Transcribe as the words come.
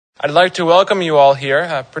I'd like to welcome you all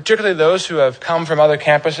here, particularly those who have come from other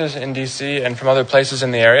campuses in D.C. and from other places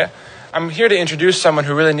in the area. I'm here to introduce someone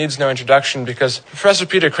who really needs no introduction because Professor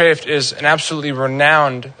Peter Kreeft is an absolutely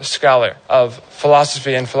renowned scholar of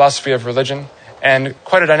philosophy and philosophy of religion and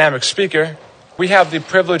quite a dynamic speaker. We have the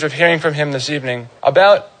privilege of hearing from him this evening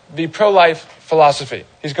about the pro-life philosophy.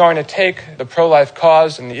 He's going to take the pro-life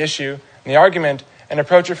cause and the issue and the argument and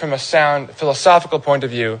approach it from a sound philosophical point of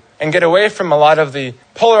view and get away from a lot of the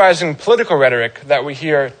polarizing political rhetoric that we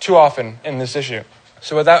hear too often in this issue.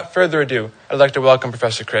 So without further ado, I'd like to welcome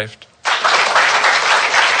Professor Kreeft.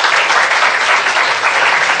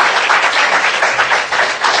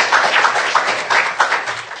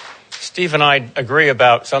 Steve and I agree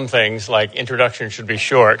about some things, like introduction should be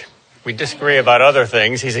short. We disagree about other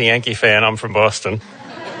things. He's a Yankee fan. I'm from Boston.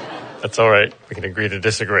 That's all right. We can agree to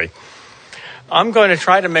disagree. I'm going to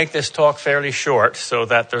try to make this talk fairly short so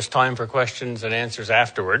that there's time for questions and answers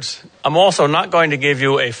afterwards. I'm also not going to give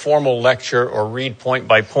you a formal lecture or read point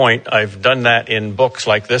by point. I've done that in books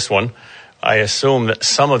like this one. I assume that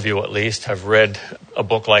some of you at least have read a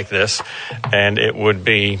book like this, and it would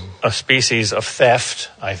be a species of theft,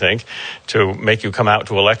 I think, to make you come out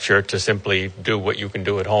to a lecture to simply do what you can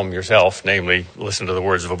do at home yourself, namely listen to the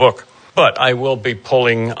words of a book. But I will be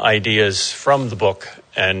pulling ideas from the book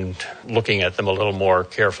and looking at them a little more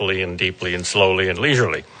carefully and deeply and slowly and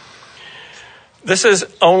leisurely. This is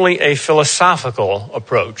only a philosophical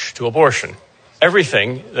approach to abortion.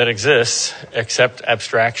 Everything that exists, except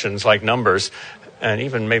abstractions like numbers, and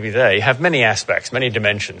even maybe they, have many aspects, many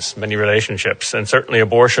dimensions, many relationships. And certainly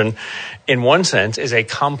abortion, in one sense, is a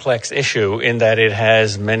complex issue in that it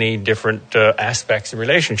has many different aspects and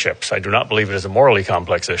relationships. I do not believe it is a morally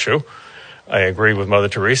complex issue. I agree with Mother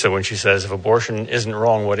Teresa when she says, if abortion isn't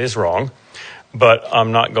wrong, what is wrong? But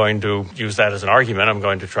I'm not going to use that as an argument. I'm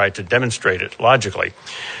going to try to demonstrate it logically.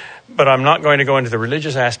 But I'm not going to go into the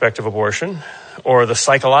religious aspect of abortion, or the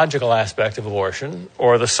psychological aspect of abortion,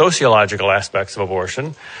 or the sociological aspects of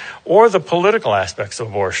abortion, or the political aspects of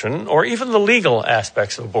abortion, or even the legal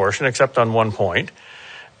aspects of abortion, except on one point,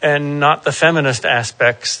 and not the feminist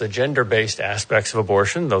aspects, the gender-based aspects of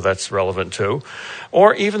abortion, though that's relevant too,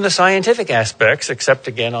 or even the scientific aspects, except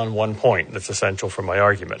again on one point that's essential for my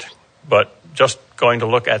argument. But just going to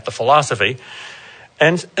look at the philosophy,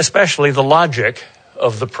 and especially the logic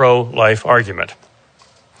of the pro-life argument.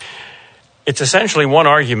 It's essentially one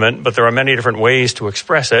argument, but there are many different ways to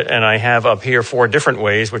express it, and I have up here 4 different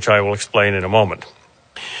ways, which I will explain in a moment.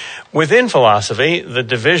 Within philosophy, the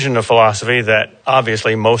division of philosophy that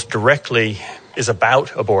obviously most directly is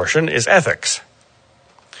about abortion is ethics.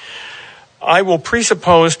 I will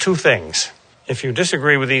presuppose 2 things. If you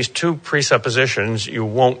disagree with these 2 presuppositions, you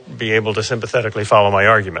won't be able to sympathetically follow my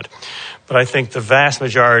argument. But I think the vast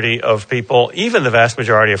majority of people, even the vast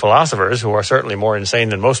majority of philosophers, who are certainly more insane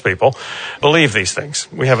than most people, believe these things.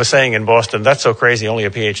 We have a saying in Boston, that's so crazy only a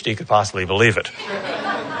PhD could possibly believe it.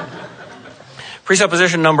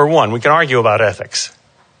 Presupposition number 1, we can argue about ethics.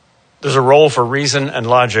 There's a role for reason and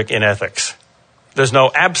logic in ethics. There's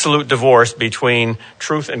no absolute divorce between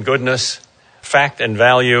truth and goodness, fact and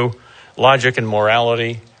value, logic and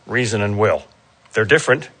morality, reason and will. They're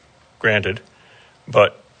different, granted,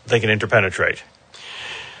 but they can interpenetrate.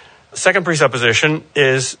 The second presupposition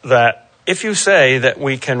is that if you say that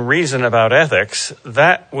we can reason about ethics,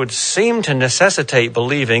 that would seem to necessitate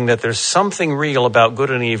believing that there's something real about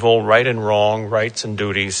good and evil, right and wrong, rights and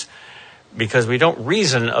duties, because we don't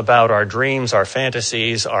reason about our dreams, our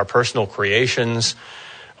fantasies, our personal creations,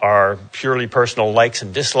 our purely personal likes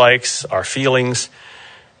and dislikes, our feelings.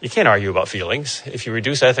 You can't argue about feelings. If you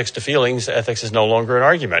reduce ethics to feelings, ethics is no longer an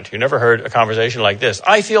argument. You never heard a conversation like this.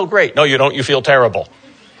 I feel great. No, you don't. You feel terrible.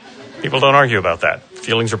 People don't argue about that.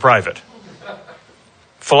 Feelings are private.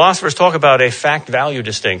 Philosophers talk about a fact-value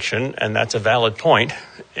distinction, and that's a valid point.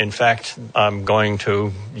 In fact, I'm going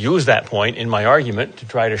to use that point in my argument to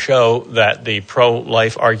try to show that the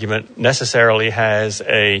pro-life argument necessarily has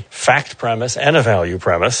a fact premise and a value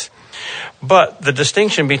premise. But the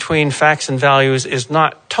distinction between facts and values is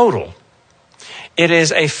not total. It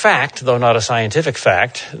is a fact, though not a scientific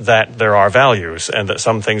fact, that there are values and that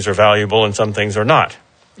some things are valuable and some things are not.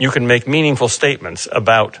 You can make meaningful statements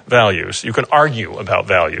about values. You can argue about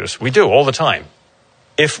values. We do all the time.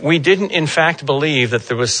 If we didn't in fact believe that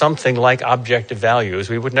there was something like objective values,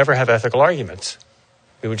 we would never have ethical arguments.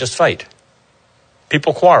 We would just fight.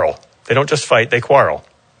 People quarrel. They don't just fight, they quarrel.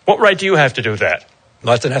 What right do you have to do that?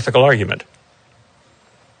 Well, that's an ethical argument.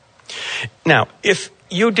 Now, if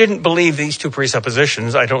you didn't believe these 2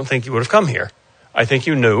 presuppositions, I don't think you would have come here. I think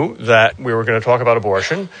you knew that we were going to talk about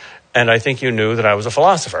abortion, and I think you knew that I was a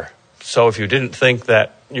philosopher. So if you didn't think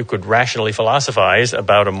that you could rationally philosophize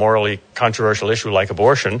about a morally controversial issue like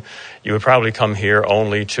abortion, you would probably come here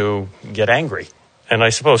only to get angry. And I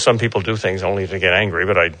suppose some people do things only to get angry,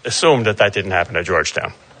 but I assumed that that didn't happen at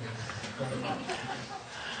Georgetown.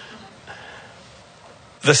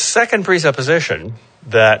 The second presupposition,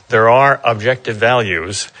 that there are objective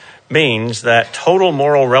values, means that total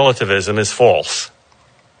moral relativism is false.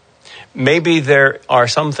 Maybe there are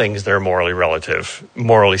some things that are morally relative,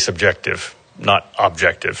 morally subjective, not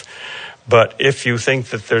objective. But if you think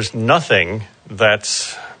that there's nothing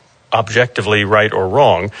that's objectively right or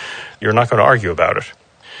wrong, you're not going to argue about it.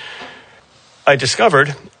 I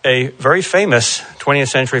discovered a very famous 20th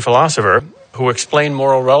century philosopher who explained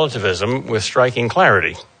moral relativism with striking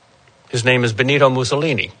clarity. His name is Benito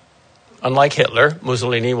Mussolini. Unlike Hitler,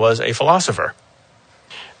 Mussolini was a philosopher.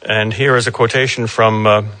 And here is a quotation from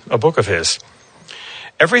a book of his.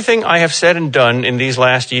 Everything I have said and done in these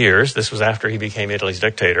last years, this was after he became Italy's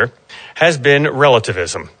dictator, has been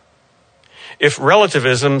relativism. If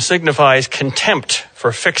relativism signifies contempt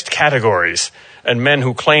for fixed categories and men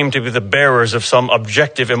who claim to be the bearers of some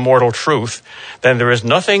objective immortal truth, then there is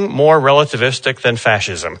nothing more relativistic than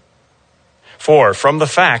fascism. For from the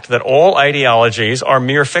fact that all ideologies are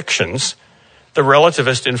mere fictions, the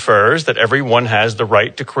relativist infers that everyone has the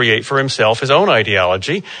right to create for himself his own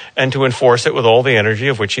ideology and to enforce it with all the energy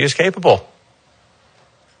of which he is capable.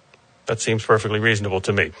 That seems perfectly reasonable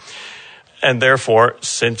to me. And therefore,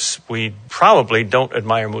 since we probably don't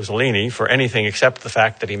admire Mussolini for anything except the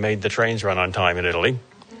fact that he made the trains run on time in Italy,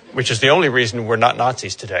 which is the only reason we're not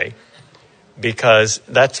Nazis today, because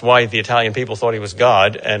that's why the Italian people thought he was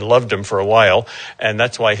God and loved him for a while, and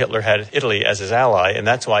that's why Hitler had Italy as his ally, and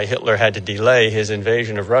that's why Hitler had to delay his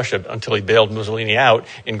invasion of Russia until he bailed Mussolini out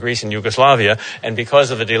in Greece and Yugoslavia, and because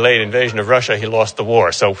of the delayed invasion of Russia, he lost the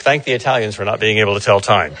war. So thank the Italians for not being able to tell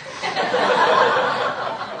time.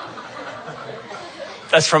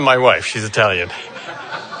 That's from my wife. She's Italian.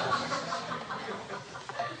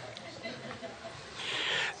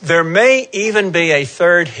 There may even be a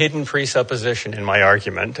third hidden presupposition in my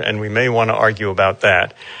argument, and we may want to argue about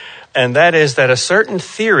that. And that is that a certain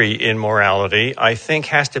theory in morality, I think,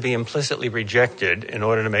 has to be implicitly rejected in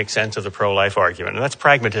order to make sense of the pro-life argument. And that's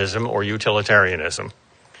pragmatism or utilitarianism.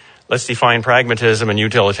 Let's define pragmatism and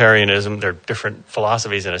utilitarianism. They're different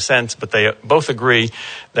philosophies in a sense, but they both agree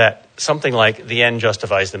that something like the end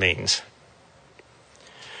justifies the means.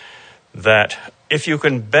 That if you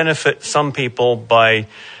can benefit some people by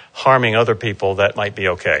harming other people, that might be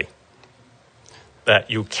okay. That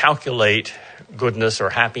you calculate goodness or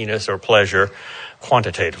happiness or pleasure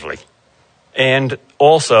quantitatively. And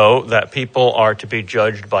also that people are to be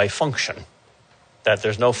judged by function. That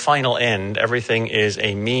there's no final end. Everything is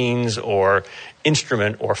a means or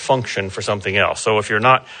instrument or function for something else. So if you're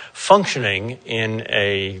not functioning in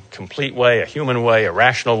a complete way, a human way, a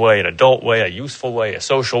rational way, an adult way, a useful way, a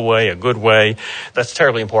social way, a good way, that's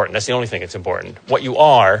terribly important. That's the only thing that's important. What you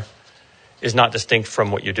are is not distinct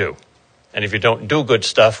from what you do. And if you don't do good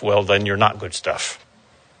stuff, well, then you're not good stuff.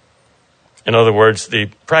 In other words, the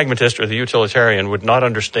pragmatist or the utilitarian would not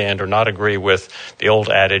understand or not agree with the old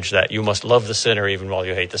adage that you must love the sinner even while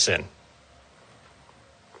you hate the sin.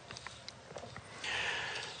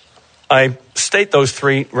 I state those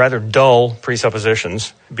three rather dull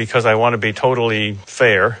presuppositions because I want to be totally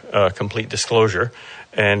fair, complete disclosure,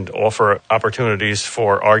 and offer opportunities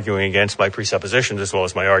for arguing against my presuppositions as well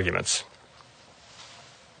as my arguments.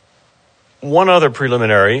 One other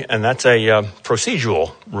preliminary, and that's a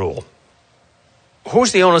procedural rule.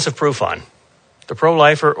 Who's the onus of proof on? The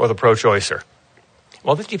pro-lifer or the pro-choicer?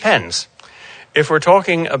 Well, it depends. If we're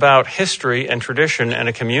talking about history and tradition and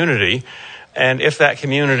a community, and if that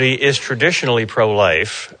community is traditionally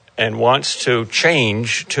pro-life and wants to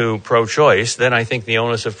change to pro-choice, then I think the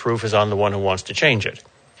onus of proof is on the one who wants to change it.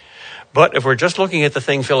 But if we're just looking at the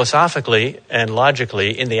thing philosophically and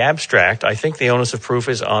logically in the abstract, I think the onus of proof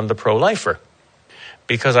is on the pro-lifer.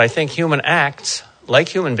 Because I think human acts, like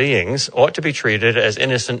human beings, ought to be treated as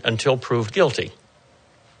innocent until proved guilty.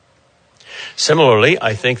 Similarly,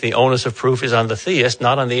 I think the onus of proof is on the theist,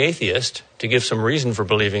 not on the atheist, to give some reason for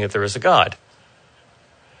believing that there is a God.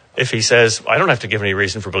 If he says, I don't have to give any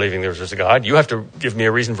reason for believing there is a God, you have to give me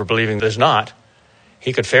a reason for believing there's not,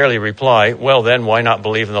 he could fairly reply, well then, why not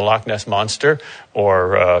believe in the Loch Ness Monster,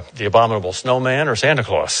 or the abominable snowman, or Santa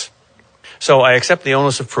Claus? So I accept the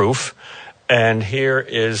onus of proof, and here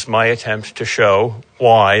is my attempt to show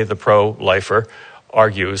why the pro-lifer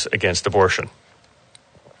argues against abortion.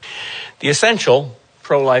 The essential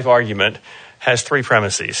pro-life argument has three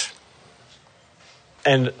premises.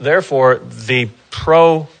 And therefore, the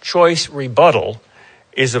pro-choice rebuttal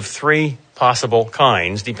is of three possible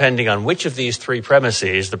kinds, depending on which of these three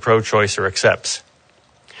premises the pro-choicer accepts.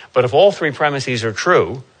 But if all three premises are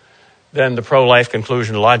true, then the pro-life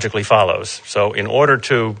conclusion logically follows. So in order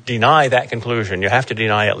to deny that conclusion, you have to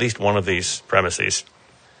deny at least one of these premises.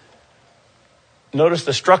 Notice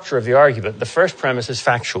the structure of the argument. The first premise is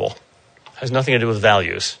factual, has nothing to do with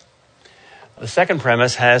values. The second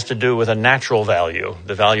premise has to do with a natural value,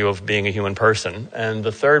 the value of being a human person. And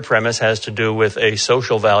the third premise has to do with a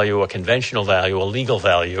social value, a conventional value, a legal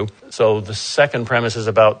value. So the second premise is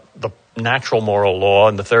about the natural moral law,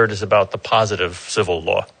 and the third is about the positive civil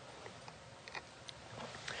law.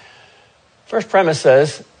 First premise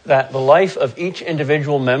says that the life of each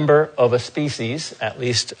individual member of a species, at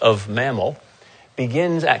least of mammal,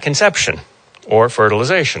 begins at conception or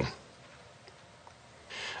fertilization.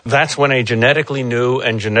 That's when a genetically new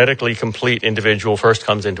and genetically complete individual first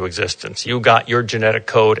comes into existence. You got your genetic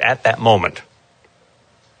code at that moment.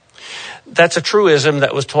 That's a truism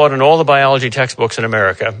that was taught in all the biology textbooks in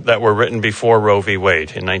America that were written before Roe v. Wade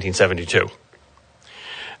in 1972.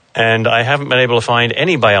 And I haven't been able to find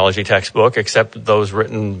any biology textbook, except those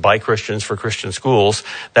written by Christians for Christian schools,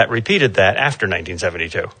 that repeated that after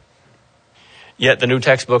 1972. Yet the new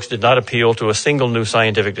textbooks did not appeal to a single new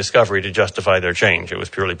scientific discovery to justify their change. It was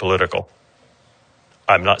purely political.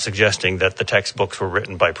 I'm not suggesting that the textbooks were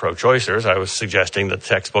written by pro-choicers. I was suggesting that the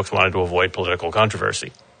textbooks wanted to avoid political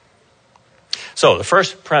controversy. So the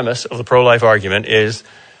first premise of the pro-life argument is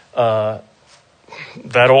that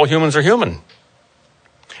all humans are human.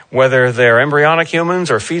 Whether they're embryonic humans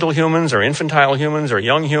or fetal humans or infantile humans or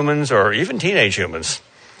young humans or even teenage humans.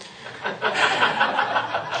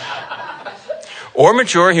 Or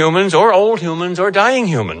mature humans, or old humans, or dying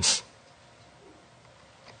humans.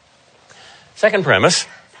 Second premise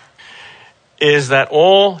is that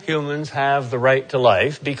all humans have the right to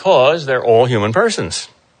life because they're all human persons.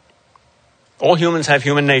 All humans have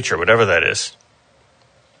human nature, whatever that is.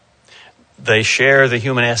 They share the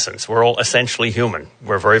human essence. We're all essentially human.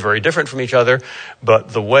 We're very, very different from each other, but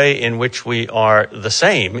the way in which we are the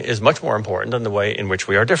same is much more important than the way in which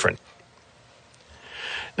we are different.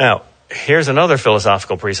 Now, here's another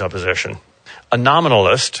philosophical presupposition. A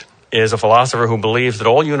nominalist is a philosopher who believes that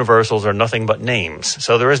all universals are nothing but names.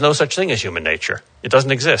 So there is no such thing as human nature. It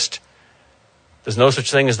doesn't exist. There's no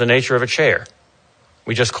such thing as the nature of a chair.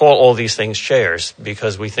 We just call all these things chairs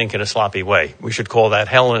because we think in a sloppy way. We should call that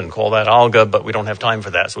Helen and call that Olga, but we don't have time for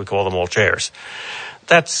that, so we call them all chairs.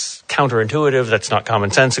 That's counterintuitive. That's not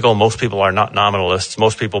commonsensical. Most people are not nominalists.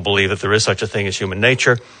 Most people believe that there is such a thing as human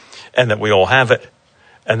nature and that we all have it.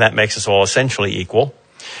 And that makes us all essentially equal.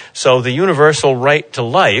 So the universal right to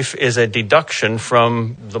life is a deduction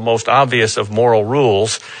from the most obvious of moral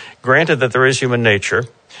rules. Granted that there is human nature,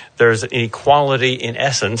 there's equality in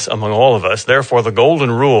essence among all of us. Therefore, the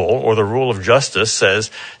golden rule, or the rule of justice,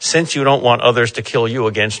 says, since you don't want others to kill you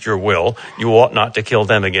against your will, you ought not to kill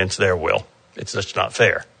them against their will. It's just not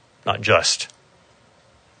fair, not just.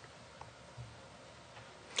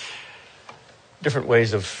 Different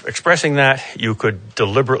ways of expressing that. You could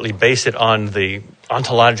deliberately base it on the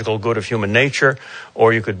ontological good of human nature,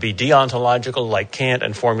 or you could be deontological like Kant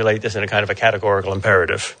and formulate this in a kind of a categorical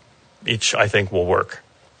imperative. Each, I think, will work.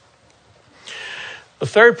 The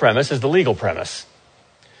third premise is the legal premise.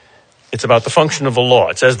 It's about the function of the law.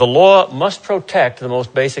 It says the law must protect the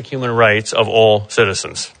most basic human rights of all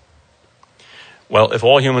citizens. Well, if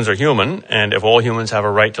all humans are human, and if all humans have a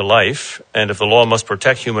right to life, and if the law must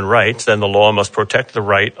protect human rights, then the law must protect the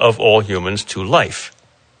right of all humans to life.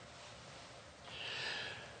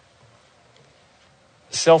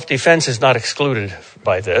 Self-defense is not excluded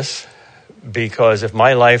by this, because if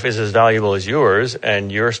my life is as valuable as yours,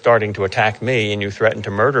 and you're starting to attack me, and you threaten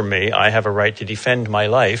to murder me, I have a right to defend my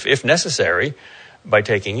life, if necessary, by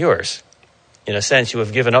taking yours. In a sense, you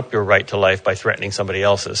have given up your right to life by threatening somebody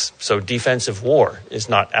else's. So defensive war is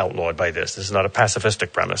not outlawed by this. This is not a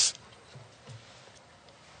pacifistic premise.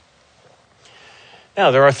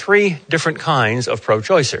 Now, there are three different kinds of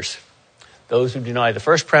pro-choicers. Those who deny the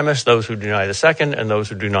first premise, those who deny the second, and those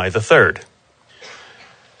who deny the third.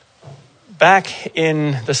 Back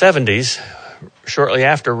in the 70s, shortly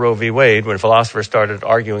after Roe v. Wade, when philosophers started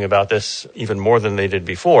arguing about this even more than they did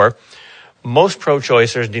before, most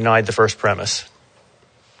pro-choicers denied the first premise.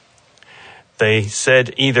 They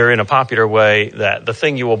said either in a popular way that the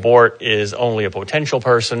thing you abort is only a potential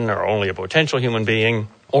person or only a potential human being,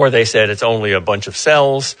 or they said it's only a bunch of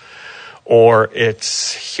cells, or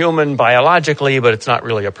it's human biologically, but it's not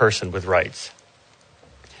really a person with rights.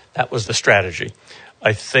 That was the strategy.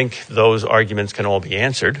 I think those arguments can all be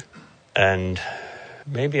answered, and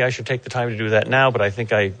Maybe I should take the time to do that now, but I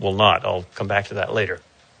think I will not. I'll come back to that later.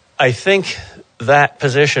 I think that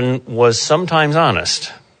position was sometimes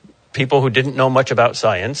honest. People who didn't know much about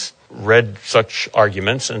science read such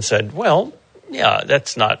arguments and said, well, yeah,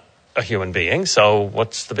 that's not a human being, so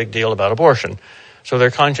what's the big deal about abortion? So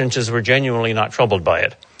their consciences were genuinely not troubled by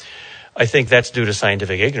it. I think that's due to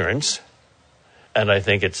scientific ignorance, and I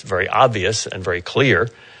think it's very obvious and very clear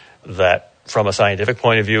that from a scientific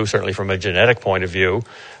point of view, certainly from a genetic point of view,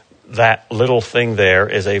 that little thing there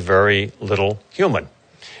is a very little human.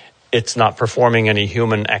 It's not performing any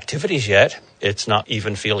human activities yet. It's not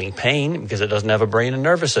even feeling pain because it doesn't have a brain and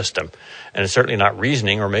nervous system. And it's certainly not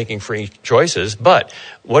reasoning or making free choices. But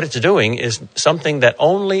what it's doing is something that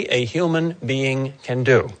only a human being can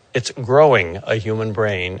do. It's growing a human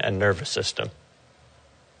brain and nervous system.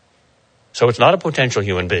 So it's not a potential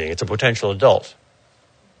human being. It's a potential adult.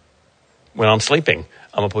 When I'm sleeping,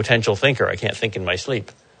 I'm a potential thinker. I can't think in my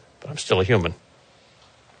sleep, but I'm still a human.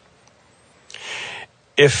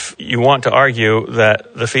 If you want to argue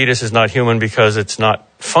that the fetus is not human because it's not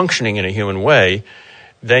functioning in a human way,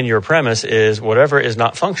 then your premise is whatever is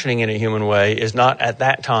not functioning in a human way is not at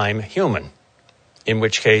that time human, in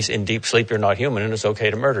which case in deep sleep you're not human and it's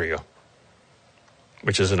okay to murder you,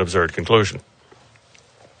 which is an absurd conclusion.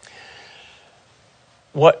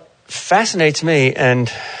 What fascinates me and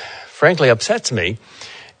frankly upsets me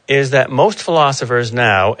is that most philosophers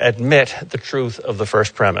now admit the truth of the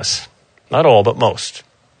first premise. Not all, but most.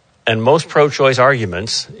 And most pro-choice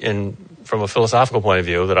arguments, from a philosophical point of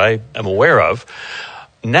view that I am aware of,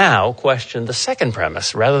 now question the second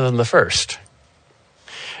premise rather than the first.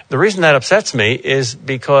 The reason that upsets me is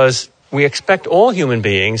because we expect all human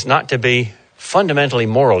beings not to be fundamentally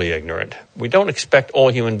morally ignorant. We don't expect all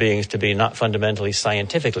human beings to be not fundamentally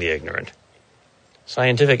scientifically ignorant.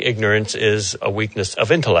 Scientific ignorance is a weakness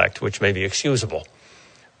of intellect, which may be excusable.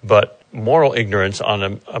 But moral ignorance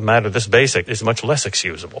on a matter this basic is much less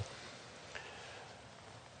excusable.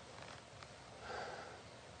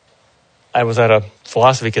 I was at a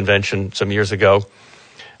philosophy convention some years ago.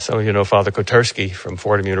 Some of you know Father Kotersky from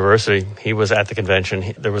Fordham University. He was at the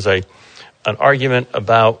convention. There was an argument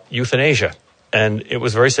about euthanasia, and it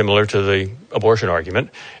was very similar to the abortion argument.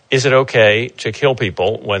 Is it okay to kill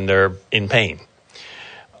people when they're in pain?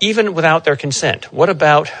 Even without their consent. What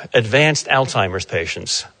about advanced Alzheimer's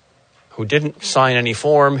patients who didn't sign any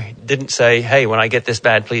form, didn't say, hey, when I get this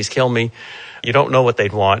bad, please kill me? You don't know what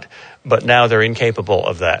they'd want, but now they're incapable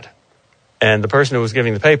of that. And the person who was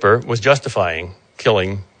giving the paper was justifying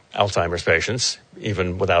killing Alzheimer's patients,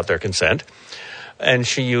 even without their consent. And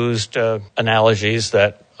she used analogies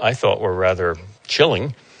that I thought were rather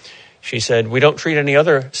chilling. She said, we don't treat any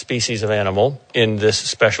other species of animal in this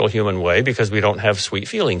special human way because we don't have sweet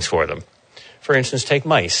feelings for them. For instance, take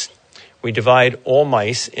mice. We divide all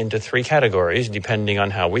mice into 3 categories depending on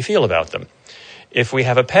how we feel about them. If we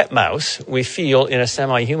have a pet mouse, we feel in a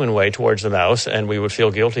semi-human way towards the mouse and we would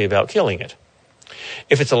feel guilty about killing it.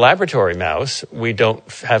 If it's a laboratory mouse, we don't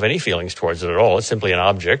have any feelings towards it at all. It's simply an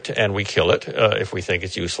object and we kill it if we think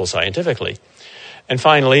it's useful scientifically. And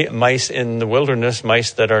finally, mice in the wilderness,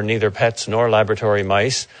 mice that are neither pets nor laboratory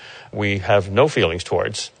mice, we have no feelings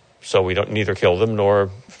towards. So we don't neither kill them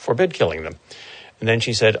nor forbid killing them. And then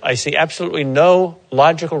she said, I see absolutely no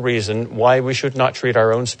logical reason why we should not treat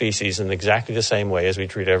our own species in exactly the same way as we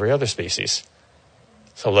treat every other species.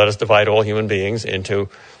 So let us divide all human beings into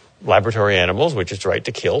laboratory animals, which it's right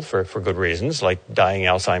to kill for good reasons, like dying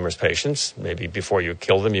Alzheimer's patients. Maybe before you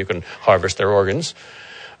kill them, you can harvest their organs.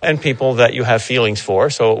 And people that you have feelings for,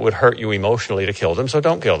 so it would hurt you emotionally to kill them, so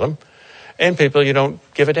don't kill them. And people you don't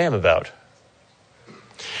give a damn about.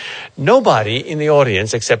 Nobody in the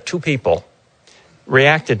audience, except 2 people,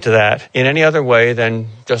 reacted to that in any other way than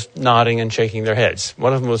just nodding and shaking their heads.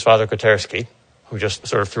 One of them was Father Kotersky, who just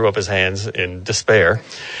sort of threw up his hands in despair.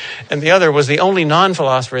 And the other was the only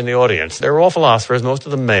non-philosopher in the audience. They were all philosophers, most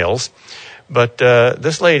of them males. But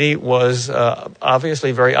this lady was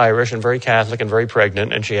obviously very Irish and very Catholic and very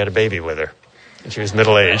pregnant, and she had a baby with her. And she was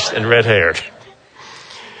middle-aged and red-haired.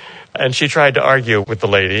 And she tried to argue with the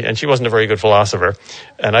lady, and she wasn't a very good philosopher.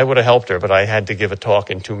 And I would have helped her, but I had to give a talk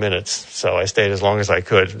in 2 minutes. So I stayed as long as I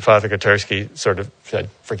could. Father Kotersky sort of said,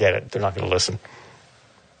 forget it, they're not going to listen.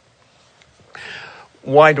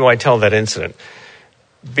 Why do I tell that incident?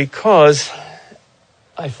 Because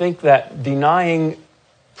I think that denying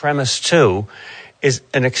premise 2 is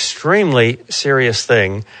an extremely serious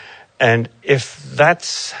thing. And if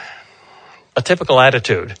that's a typical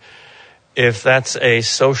attitude, if that's a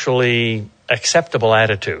socially acceptable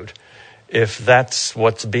attitude, if that's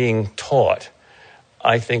what's being taught,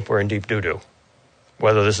 I think we're in deep doo-doo.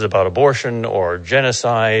 whether this is about abortion or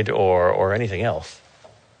genocide or anything else.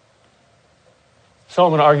 So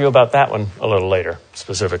I'm going to argue about that one a little later,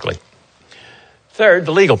 specifically. Third,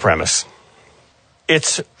 the legal premise.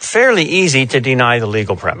 It's fairly easy to deny the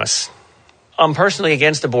legal premise. I'm personally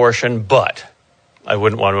against abortion, but I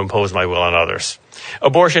wouldn't want to impose my will on others.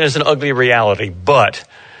 Abortion is an ugly reality, but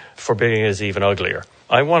forbidding it is even uglier.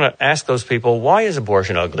 I want to ask those people, why is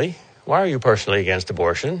abortion ugly? Why are you personally against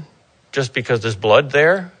abortion? Just because there's blood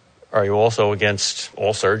there? Are you also against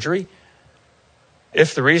all surgery?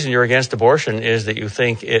 If the reason you're against abortion is that you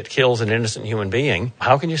think it kills an innocent human being,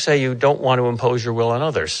 how can you say you don't want to impose your will on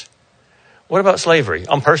others? What about slavery?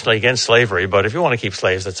 I'm personally against slavery, but if you want to keep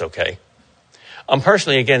slaves, that's okay. I'm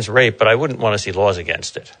personally against rape, but I wouldn't want to see laws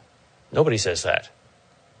against it. Nobody says that.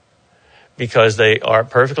 Because they are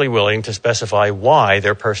perfectly willing to specify why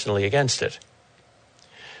they're personally against it.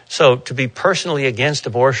 So to be personally against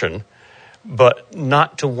abortion, but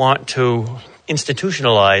not to want to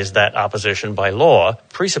institutionalize that opposition by law,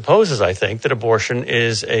 presupposes, I think, that abortion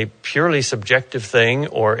is a purely subjective thing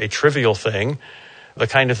or a trivial thing, the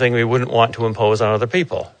kind of thing we wouldn't want to impose on other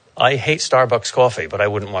people. I hate Starbucks coffee, but I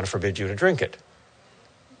wouldn't want to forbid you to drink it.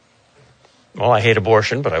 Well, I hate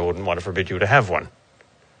abortion, but I wouldn't want to forbid you to have one.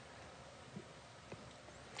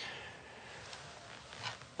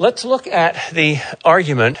 Let's look at the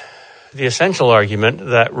argument, the essential argument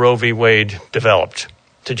that Roe v. Wade developed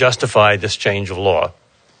to justify this change of law.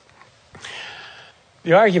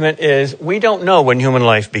 The argument is, we don't know when human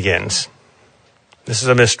life begins. This is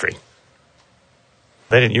a mystery.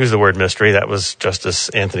 They didn't use the word mystery. That was Justice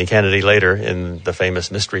Anthony Kennedy later in the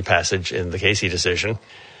famous mystery passage in the Casey decision,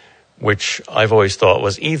 which I've always thought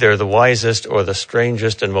was either the wisest or the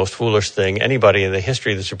strangest and most foolish thing anybody in the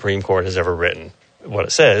history of the Supreme Court has ever written. What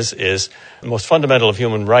it says is the most fundamental of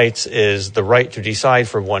human rights is the right to decide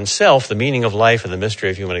for oneself the meaning of life and the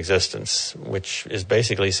mystery of human existence, which is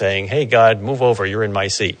basically saying, hey, God, move over, you're in my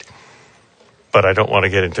seat. But I don't want to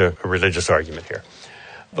get into a religious argument here.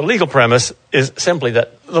 The legal premise is simply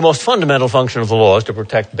that the most fundamental function of the law is to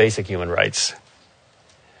protect basic human rights.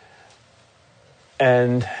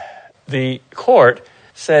 And the court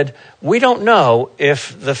said, we don't know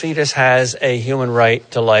if the fetus has a human right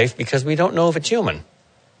to life because we don't know if it's human.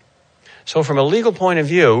 So from a legal point of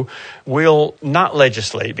view, we'll not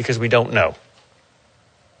legislate because we don't know.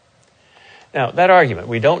 Now, that argument,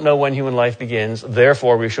 we don't know when human life begins,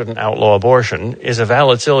 therefore we shouldn't outlaw abortion, is a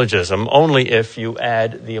valid syllogism only if you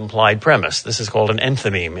add the implied premise. This is called an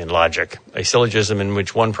enthymeme in logic, a syllogism in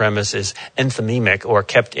which one premise is enthymemic or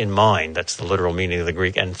kept in mind. That's the literal meaning of the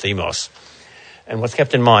Greek enthymos. And what's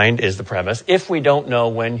kept in mind is the premise, if we don't know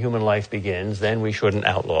when human life begins, then we shouldn't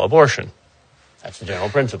outlaw abortion. That's the general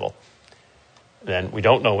principle. Then we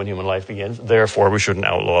don't know when human life begins, therefore we shouldn't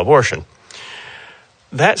outlaw abortion.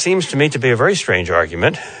 That seems to me to be a very strange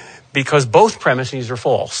argument because both premises are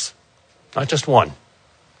false, not just one.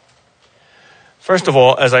 First of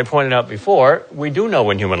all, as I pointed out before, we do know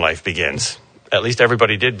when human life begins. At least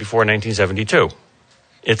everybody did before 1972.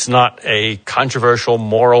 It's not a controversial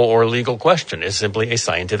moral or legal question. It's simply a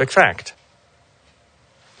scientific fact.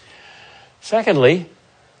 Secondly,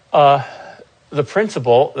 the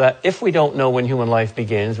principle that if we don't know when human life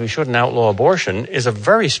begins, we shouldn't outlaw abortion is a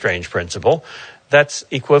very strange principle. That's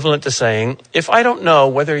equivalent to saying, if I don't know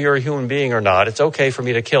whether you're a human being or not, it's okay for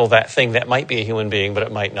me to kill that thing that might be a human being, but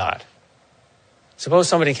it might not. Suppose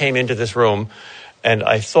somebody came into this room and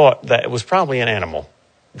I thought that it was probably an animal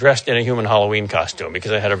dressed in a human Halloween costume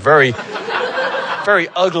because it had a very, very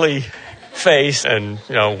ugly face and,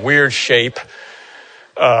 weird shape.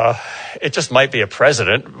 It just might be a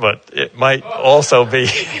president, but it might also be,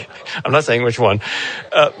 I'm not saying which one,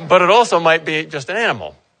 but it also might be just an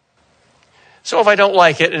animal. So if I don't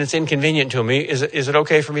like it and it's inconvenient to me, is it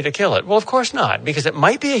okay for me to kill it? Well, of course not, because it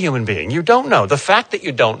might be a human being. You don't know. The fact that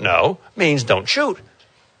you don't know means don't shoot.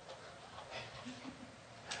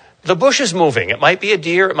 The bush is moving. It might be a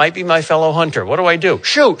deer. It might be my fellow hunter. What do I do?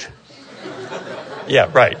 Shoot. Yeah,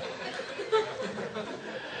 right.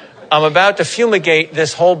 I'm about to fumigate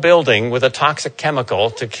this whole building with a toxic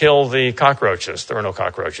chemical to kill the cockroaches. There are no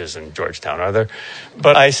cockroaches in Georgetown, are there?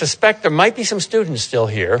 But I suspect there might be some students still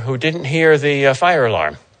here who didn't hear the fire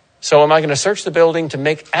alarm. So am I going to search the building to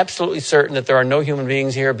make absolutely certain that there are no human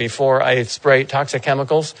beings here before I spray toxic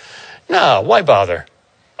chemicals? No, why bother?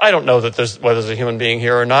 I don't know that whether there's a human being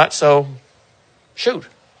here or not, so shoot.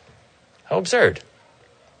 How absurd.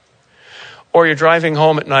 Or you're driving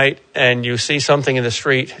home at night and you see something in the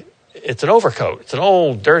street it's an overcoat. It's an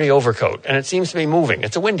old, dirty overcoat, and it seems to be moving.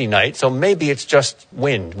 It's a windy night, so maybe it's just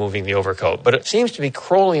wind moving the overcoat, but it seems to be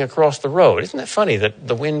crawling across the road. Isn't it funny that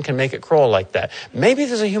the wind can make it crawl like that? Maybe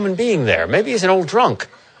there's a human being there. Maybe he's an old drunk.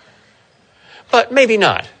 But maybe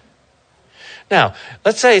not. Now,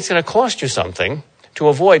 let's say it's going to cost you something to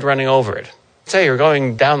avoid running over it. Say you're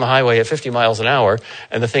going down the highway at 50 miles an hour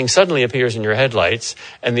and the thing suddenly appears in your headlights,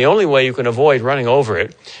 and the only way you can avoid running over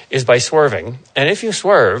it is by swerving. And if you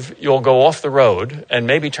swerve, you'll go off the road and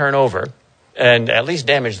maybe turn over and at least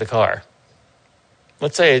damage the car.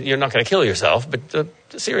 Let's say you're not going to kill yourself, but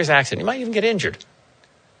a serious accident. You might even get injured.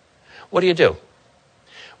 What do?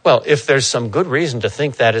 Well, if there's some good reason to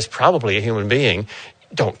think that is probably a human being,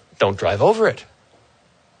 don't drive over it.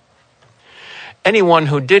 Anyone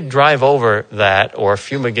who did drive over that or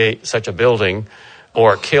fumigate such a building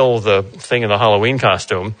or kill the thing in the Halloween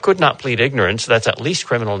costume could not plead ignorance. That's at least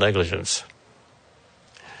criminal negligence.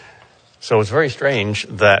 So it's very strange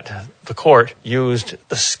that the court used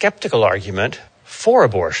the skeptical argument for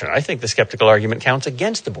abortion. I think the skeptical argument counts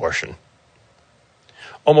against abortion.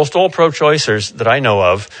 Almost all pro-choicers that I know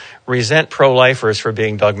of resent pro-lifers for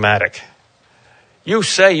being dogmatic. You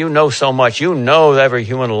say you know so much. You know that every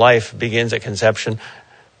human life begins at conception.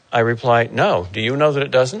 I reply, no. Do you know that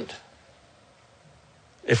it doesn't?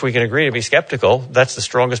 If we can agree to be skeptical, that's the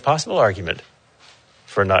strongest possible argument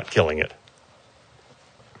for not killing it.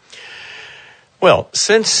 Well,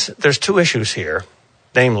 since there's two issues here,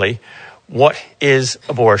 namely, what is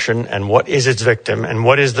abortion and what is its victim and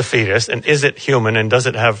what is the fetus and is it human and does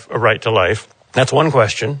it have a right to life? That's one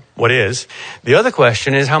question, what is. The other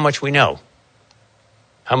question is how much we know.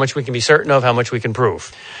 How much we can be certain of, how much we can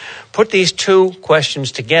prove. Put these two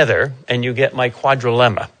questions together and you get my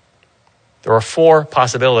quadrilemma. There are four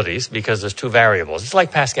possibilities because there's two variables. It's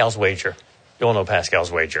like Pascal's wager. You all know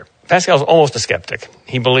Pascal's wager. Pascal's almost a skeptic.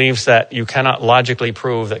 He believes that you cannot logically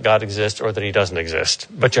prove that God exists or that he doesn't exist.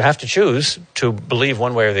 But you have to choose to believe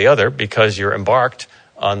one way or the other because you're embarked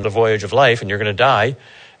on the voyage of life and you're going to die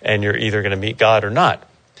and you're either going to meet God or not.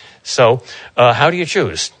 So how do you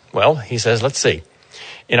choose? Well, he says, let's see.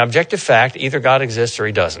 In objective fact, either God exists or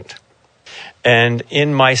he doesn't. And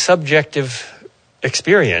in my subjective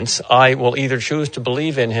experience, I will either choose to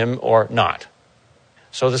believe in him or not.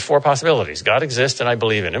 So there's four possibilities. God exists and I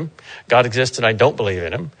believe in him. God exists and I don't believe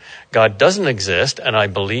in him. God doesn't exist and I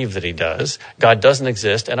believe that he does. God doesn't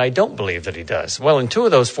exist and I don't believe that he does. Well, in two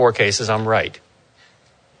of those four cases, I'm right.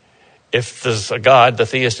 If there's a God, the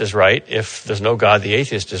theist is right. If there's no God, the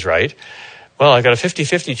atheist is right. Well, I've got a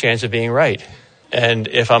 50-50 chance of being right. And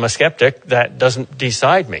if I'm a skeptic, that doesn't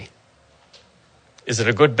decide me. Is it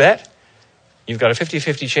a good bet? You've got a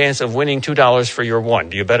 50-50 chance of winning $2 for your one.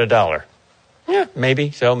 Do you bet $1? Yeah,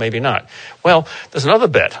 maybe so, maybe not. Well, there's another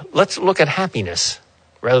bet. Let's look at happiness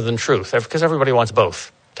rather than truth, because everybody wants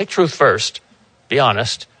both. Take truth first. Be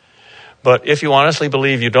honest. But if you honestly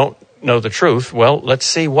believe you don't know the truth, well, let's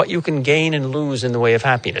see what you can gain and lose in the way of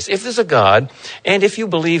happiness. If there's a God, and if you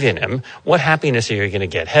believe in him, what happiness are you going to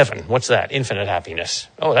get? Heaven. What's that? Infinite happiness.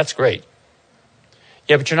 Oh, that's great.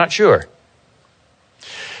 Yeah, but you're not sure.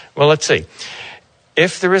 Well, let's see.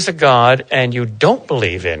 If there is a God and you don't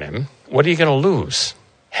believe in him, what are you going to lose?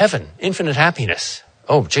 Heaven. Infinite happiness.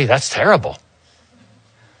 Oh, gee, that's terrible.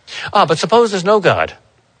 But suppose there's no God,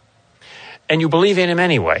 and you believe in him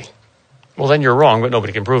anyway. Well, then you're wrong, but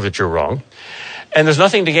nobody can prove that you're wrong. And there's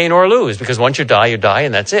nothing to gain or lose, because once you die,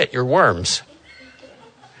 and that's it. You're worms.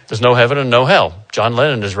 There's no heaven and no hell. John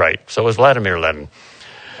Lennon is right. So is Vladimir Lenin.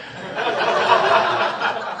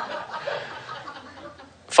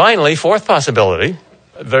 Finally, fourth possibility.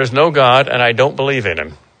 There's no God, and I don't believe in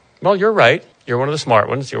him. Well, you're right. You're one of the smart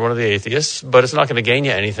ones. You're one of the atheists. But it's not going to gain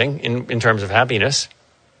you anything in terms of happiness,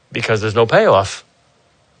 because there's no payoff.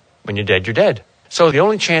 When you're dead, you're dead. So the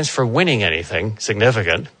only chance for winning anything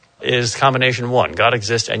significant is combination one. God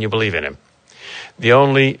exists and you believe in him. The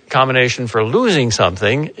only combination for losing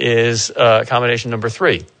something is combination number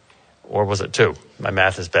 3. Or was it 2? My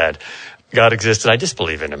math is bad. God exists and I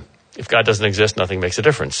disbelieve in him. If God doesn't exist, nothing makes a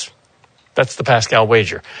difference. That's the Pascal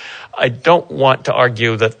wager. I don't want to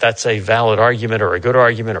argue that that's a valid argument or a good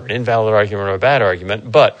argument or an invalid argument or a bad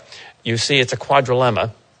argument, but you see it's a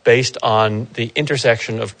quadrilemma based on the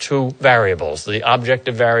intersection of two variables, the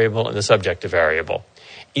objective variable and the subjective variable.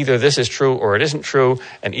 Either this is true or it isn't true,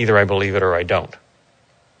 and either I believe it or I don't.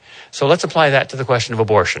 So let's apply that to the question of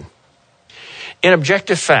abortion. In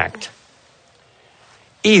objective fact,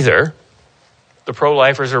 either the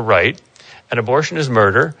pro-lifers are right and abortion is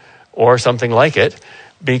murder or something like it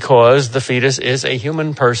because the fetus is a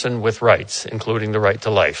human person with rights, including the right to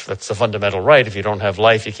life. That's the fundamental right. If you don't have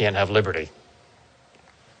life, you can't have liberty.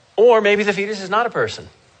 Or maybe the fetus is not a person.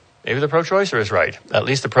 Maybe the pro-choicer is right. At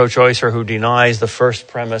least the pro-choicer who denies the first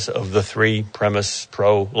premise of the three-premise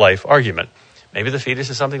pro-life argument. Maybe the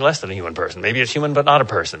fetus is something less than a human person. Maybe it's human but not a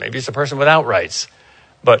person. Maybe it's a person without rights.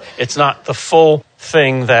 But it's not the full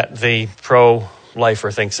thing that the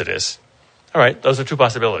pro-lifer thinks it is. All right, those are two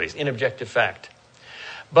possibilities in objective fact.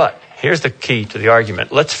 But here's the key to the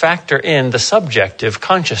argument. Let's factor in the subjective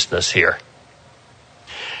consciousness here.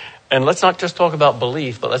 And let's not just talk about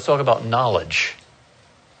belief, but let's talk about knowledge.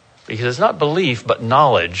 Because it's not belief, but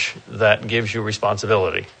knowledge that gives you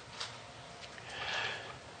responsibility.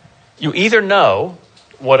 You either know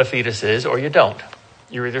what a fetus is or you don't.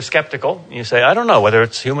 You're either skeptical, and you say, I don't know whether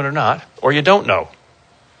it's human or not, or you don't know.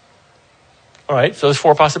 All right, so there's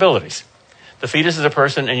four possibilities. The fetus is a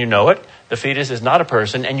person and you know it. The fetus is not a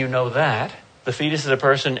person and you know that. The fetus is a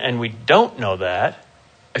person and we don't know that.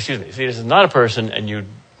 Excuse me, the fetus is not a person and you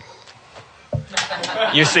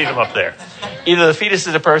see them up there. Either the fetus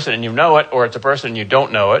is a person and you know it, or it's a person and you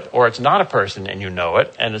don't know it, or it's not a person and you know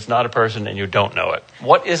it, and it's not a person and you don't know it.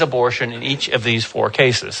 What is abortion in each of these four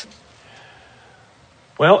cases?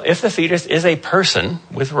 Well, if the fetus is a person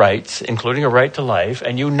with rights, including a right to life,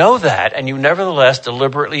 and you know that, and you nevertheless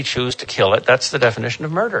deliberately choose to kill it, that's the definition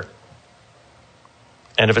of murder.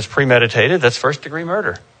 And if it's premeditated, that's first-degree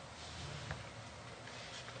murder.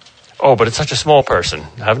 Oh, but it's such a small person.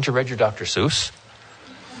 Haven't you read your Dr. Seuss?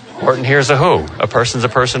 Horton Hears a Who. A person's a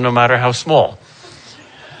person no matter how small.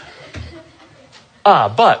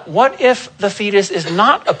 But what if the fetus is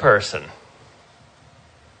not a person?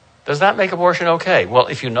 Does that make abortion okay? Well,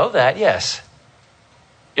 if you know that, yes.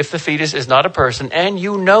 If the fetus is not a person, and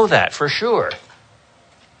you know that for sure,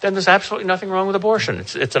 then there's absolutely nothing wrong with abortion.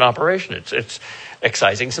 It's an operation. It's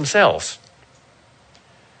excising some cells.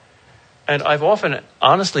 And I've often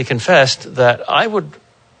honestly confessed that I would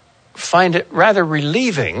find it rather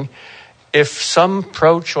relieving if some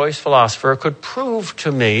pro-choice philosopher could prove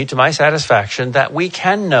to me, to my satisfaction, that we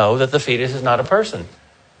can know that the fetus is not a person.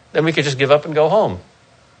 Then we could just give up and go home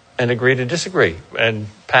and agree to disagree and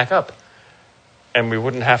pack up. And we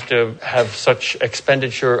wouldn't have to have such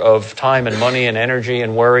expenditure of time and money and energy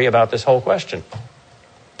and worry about this whole question.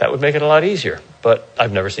 That would make it a lot easier. But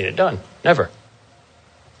I've never seen it done. Never.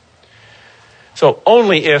 So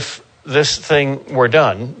only if this thing were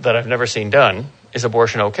done, that I've never seen done, is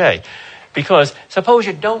abortion okay. Because suppose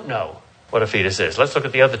you don't know what a fetus is. Let's look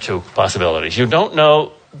at the other two possibilities. You don't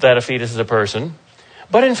know that a fetus is a person,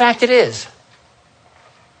 but in fact it is.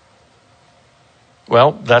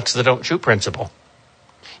 Well, that's the don't shoot principle.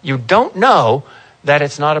 You don't know that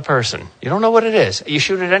it's not a person. You don't know what it is. You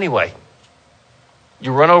shoot it anyway.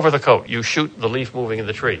 You run over the coat. You shoot the leaf moving in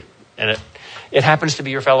the tree. And it happens to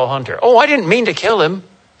be your fellow hunter. Oh, I didn't mean to kill him.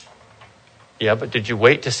 Yeah, but did you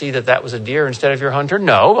wait to see that that was a deer instead of your hunter?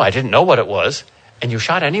 No, I didn't know what it was. And you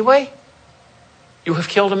shot anyway? You have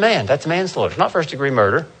killed a man. That's manslaughter. It's not first-degree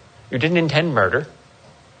murder. You didn't intend murder.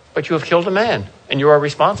 But you have killed a man. And you are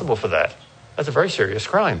responsible for that. That's a very serious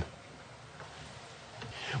crime.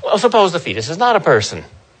 Well, suppose the fetus is not a person.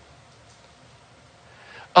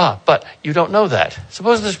 But you don't know that.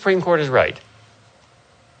 Suppose the Supreme Court is right.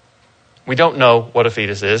 We don't know what a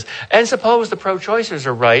fetus is. And suppose the pro-choicers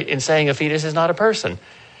are right in saying a fetus is not a person.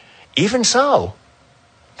 Even so,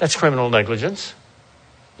 that's criminal negligence.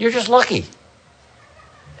 You're just lucky.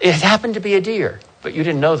 It happened to be a deer, but you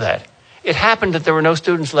didn't know that. It happened that there were no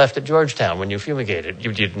students left at Georgetown when you fumigated.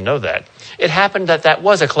 You didn't know that. It happened that that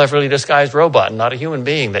was a cleverly disguised robot and not a human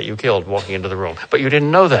being that you killed walking into the room. But you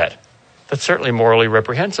didn't know that. That's certainly morally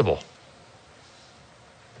reprehensible.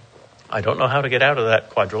 I don't know how to get out of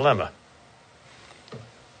that quadrilemma.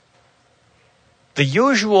 The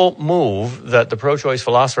usual move that the pro-choice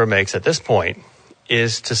philosopher makes at this point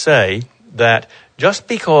is to say that just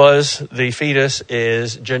because the fetus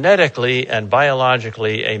is genetically and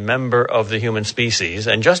biologically a member of the human species,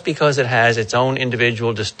 and just because it has its own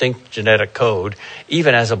individual distinct genetic code,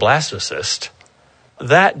 even as a blastocyst,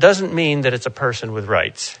 that doesn't mean that it's a person with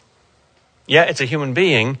rights. Yeah, it's a human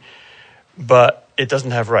being, but it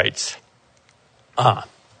doesn't have rights.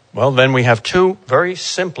 Well, then we have two very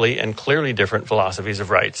simply and clearly different philosophies of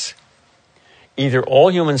rights. Either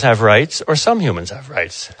all humans have rights or some humans have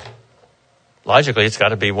rights. Logically, it's got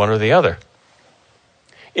to be one or the other.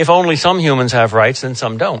 If only some humans have rights, then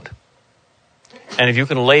some don't. And if you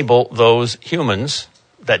can label those humans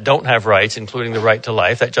that don't have rights, including the right to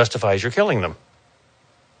life, that justifies your killing them.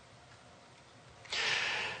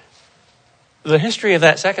 The history of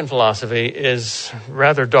that second philosophy is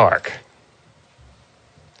rather dark.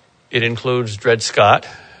 It includes Dred Scott,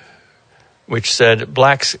 which said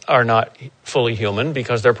blacks are not fully human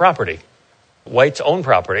because they're property. Whites own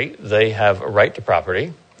property. They have a right to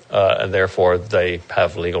property, and therefore they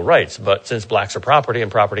have legal rights. But since blacks are property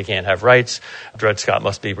and property can't have rights, Dred Scott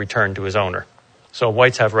must be returned to his owner. So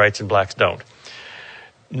whites have rights and blacks don't.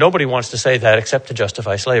 Nobody wants to say that except to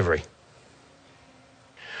justify slavery.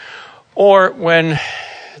 Or when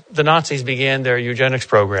the Nazis began their eugenics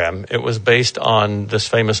program, it was based on this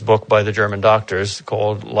famous book by the German doctors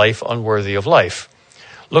called Life Unworthy of Life.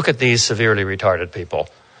 Look at these severely retarded people.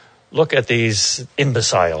 Look at these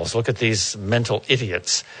imbeciles. Look at these mental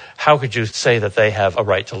idiots. How could you say that they have a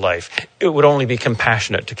right to life? It would only be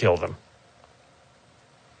compassionate to kill them.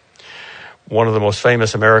 One of the most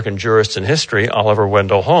famous American jurists in history, Oliver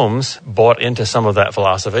Wendell Holmes, bought into some of that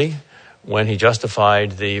philosophy when he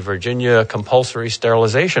justified the Virginia compulsory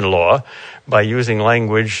sterilization law by using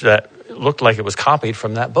language that looked like it was copied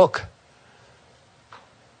from that book.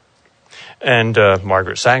 And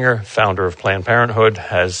Margaret Sanger, founder of Planned Parenthood,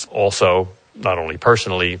 has also not only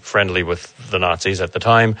personally friendly with the Nazis at the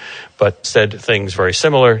time, but said things very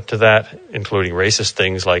similar to that, including racist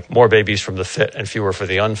things like more babies from the fit and fewer for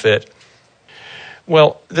the unfit.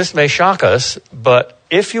 Well, this may shock us, but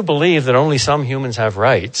if you believe that only some humans have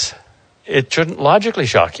rights, it shouldn't logically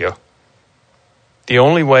shock you. The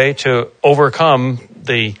only way to overcome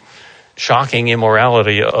the shocking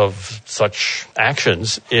immorality of such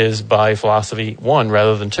actions is by philosophy 1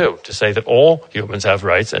 rather than 2, to say that all humans have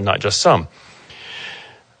rights and not just some.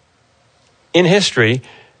 In history,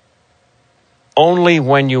 only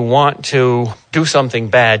when you want to do something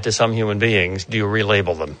bad to some human beings do you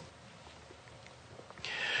relabel them.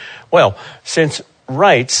 Well, since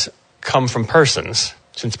rights come from persons,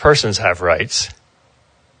 since persons have rights,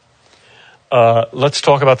 let's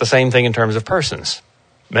talk about the same thing in terms of persons.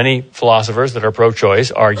 Many philosophers that are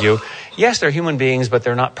pro-choice argue, yes, they're human beings, but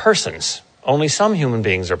they're not persons. Only some human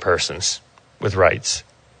beings are persons with rights.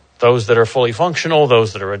 Those that are fully functional,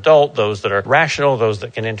 those that are adult, those that are rational, those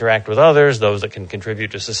that can interact with others, those that can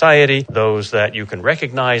contribute to society, those that you can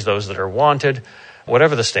recognize, those that are wanted,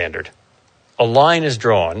 whatever the standard. A line is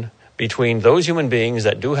drawn between those human beings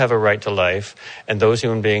that do have a right to life and those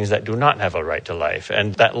human beings that do not have a right to life.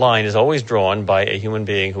 And that line is always drawn by a human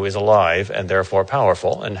being who is alive and therefore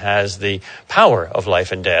powerful and has the power of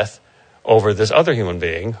life and death over this other human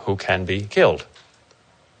being who can be killed.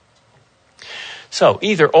 So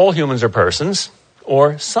either all humans are persons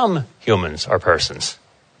or some humans are persons.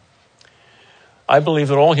 I believe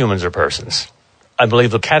that all humans are persons. I believe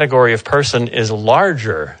the category of person is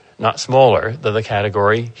larger, not smaller, than the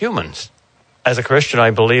category humans. As a Christian,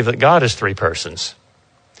 I believe that God is 3 persons.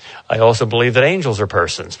 I also believe that angels are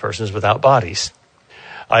persons, persons without bodies.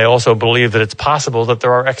 I also believe that it's possible that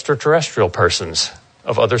there are extraterrestrial persons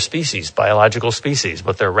of other species, biological species,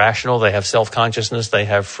 but they're rational, they have self-consciousness, they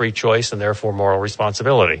have free choice, and therefore moral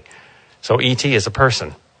responsibility. So E.T. is a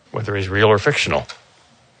person, whether he's real or fictional.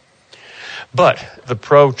 But the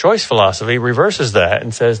pro-choice philosophy reverses that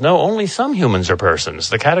and says, no, only some humans are persons.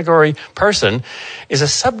 The category person is a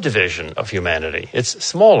subdivision of humanity. It's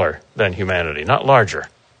smaller than humanity, not larger.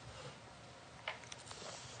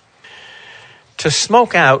 To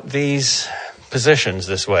smoke out these positions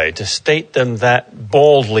this way, to state them that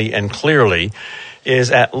boldly and clearly,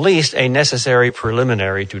 is at least a necessary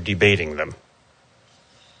preliminary to debating them.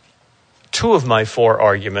 2 of my 4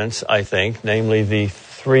 arguments, I think, namely the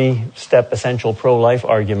 3-step essential pro-life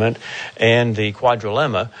argument and the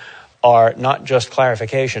Quardrilemma, are not just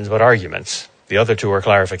clarifications but arguments. The other 2 are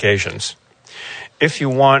clarifications. If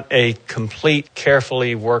you want a complete,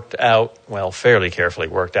 fairly carefully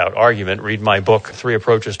worked out argument, read my book, 3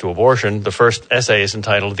 Approaches to Abortion. The first essay is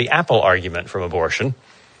entitled The Apple Argument from Abortion,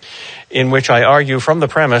 in which I argue from the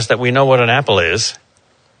premise that we know what an apple is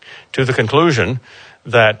to the conclusion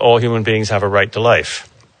that all human beings have a right to life.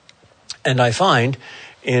 And I find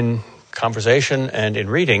in conversation and in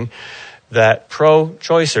reading that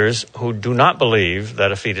pro-choicers who do not believe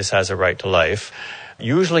that a fetus has a right to life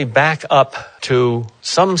usually back up to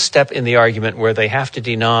some step in the argument where they have to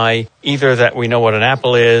deny either that we know what an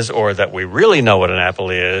apple is, or that we really know what an apple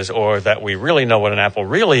is, or that we really know what an apple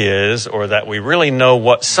really is, or that we really know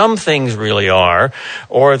what some things really are,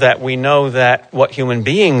 or that we know that what human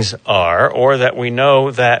beings are, or that we know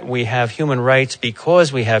that we have human rights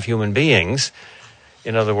because we have human beings.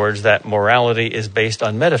 In other words, that morality is based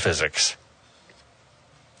on metaphysics.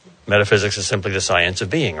 Metaphysics is simply the science of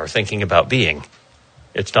being, or thinking about being.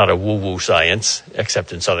 It's not a woo-woo science,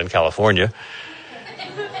 except in Southern California.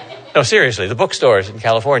 No, seriously, the bookstores in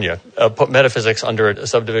California put metaphysics under a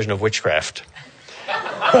subdivision of witchcraft.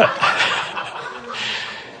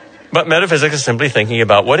 But metaphysics is simply thinking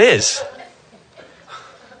about what is.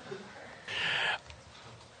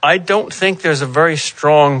 I don't think there's a very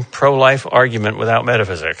strong pro-life argument without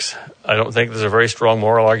metaphysics. I don't think there's a very strong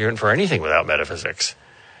moral argument for anything without metaphysics.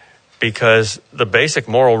 Because the basic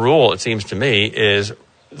moral rule, it seems to me, is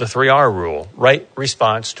the 3R rule, right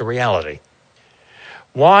response to reality.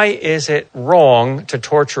 Why is it wrong to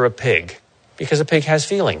torture a pig? Because a pig has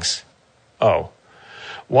feelings. Oh.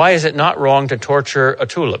 Why is it not wrong to torture a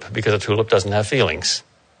tulip? Because a tulip doesn't have feelings.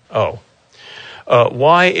 Oh.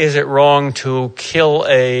 Why is it wrong to kill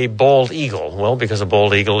a bald eagle? Well, because a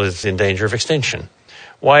bald eagle is in danger of extinction.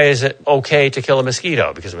 Why is it okay to kill a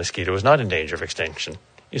mosquito? Because a mosquito is not in danger of extinction.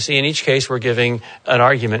 You see, in each case, we're giving an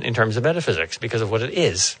argument in terms of metaphysics because of what it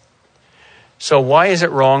is. So why is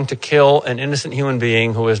it wrong to kill an innocent human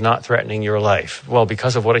being who is not threatening your life? Well,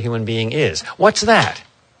 because of what a human being is. What's that?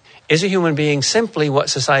 Is a human being simply what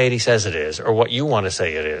society says it is, or what you want to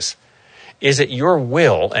say it is? Is it your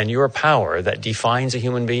will and your power that defines a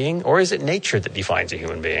human being, or is it nature that defines a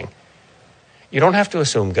human being? You don't have to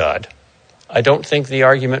assume God. I don't think the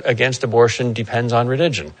argument against abortion depends on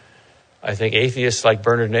religion. I think atheists like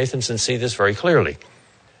Bernard Nathanson see this very clearly.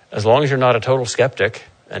 As long as you're not a total skeptic,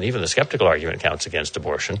 and even the skeptical argument counts against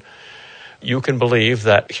abortion, you can believe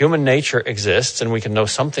that human nature exists and we can know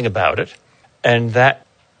something about it, and that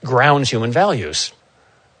grounds human values.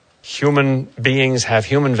 Human beings have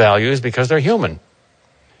human values because they're human.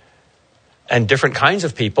 And different kinds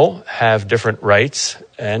of people have different rights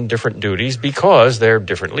and different duties because they're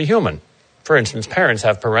differently human. For instance, parents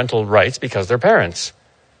have parental rights because they're parents.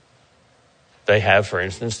 They have, for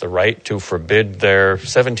instance, the right to forbid their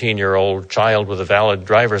 17-year-old child with a valid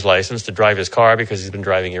driver's license to drive his car because he's been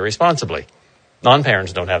driving irresponsibly.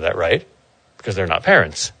 Non-parents don't have that right because they're not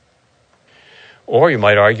parents. Or you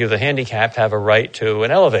might argue the handicapped have a right to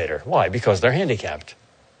an elevator. Why? Because they're handicapped.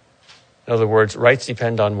 In other words, rights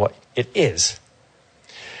depend on what it is.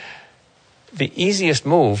 The easiest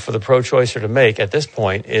move for the pro-choicer to make at this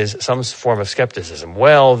point is some form of skepticism.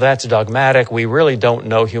 Well, that's dogmatic. We really don't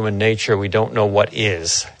know human nature. We don't know what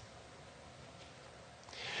is.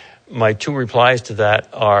 My two replies to that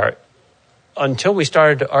are, until we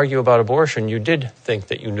started to argue about abortion, you did think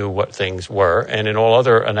that you knew what things were, and in all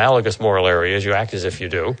other analogous moral areas, you act as if you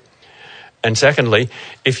do. And secondly,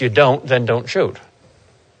 if you don't, then don't shoot.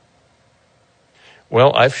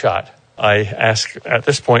 Well, I've shot. I ask at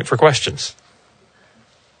this point for questions.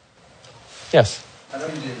 Yes? I know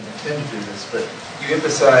you didn't intend to do this, but you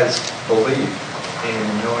emphasize belief in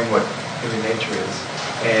knowing what human nature is,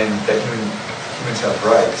 and that humans have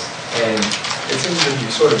rights. And it seems that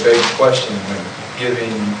you sort of beg the question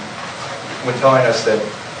when telling us that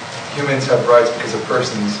humans have rights because of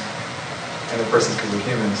persons, and the persons because of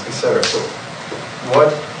humans, etc. So,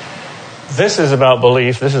 what? This is about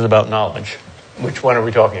belief. This is about knowledge. Which one are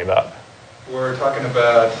we talking about? We're talking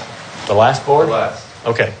about the last board? The last.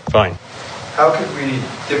 Okay, fine. How could we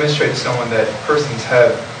demonstrate to someone that persons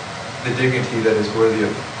have the dignity that is worthy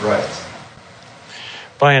of rights?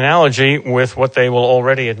 By analogy with what they will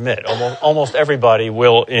already admit. Almost everybody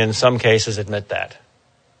will, in some cases, admit that.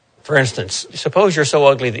 For instance, suppose you're so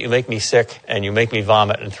ugly that you make me sick and you make me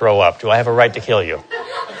vomit and throw up. Do I have a right to kill you?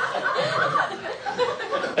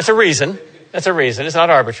 That's a reason. That's a reason. It's not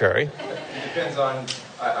arbitrary. It depends on...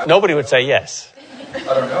 Nobody would say yes. I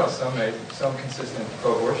don't know. Some consistent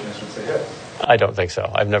pro-abortionists would say yes. I don't think so.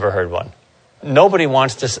 I've never heard one. Nobody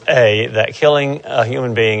wants to say that killing a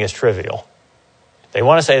human being is trivial. They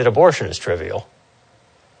want to say that abortion is trivial.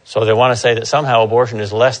 So they want to say that somehow abortion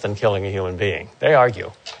is less than killing a human being. They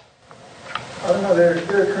argue. I don't know. There are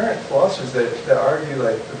current philosophers that argue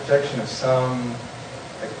like the protection of some,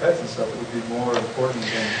 like pets and stuff, would be more important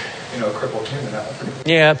than, a crippled human.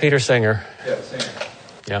 Yeah, Peter Singer. Yeah, Singer.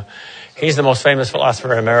 Yeah. He's the most famous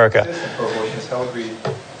philosopher in America. How would we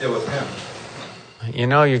deal with him?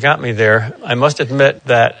 You got me there. I must admit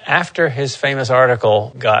that after his famous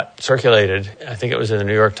article got circulated, I think it was in the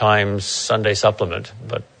New York Times Sunday supplement,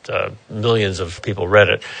 but millions of people read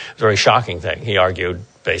it. It was a very shocking thing. He argued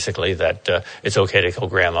basically that it's okay to kill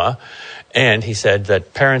grandma. And he said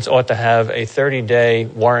that parents ought to have a 30-day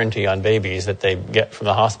warranty on babies that they get from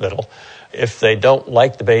the hospital. If they don't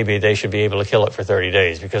like the baby, they should be able to kill it for 30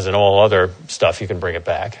 days because in all other stuff you can bring it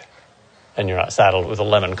back. And you're not saddled with a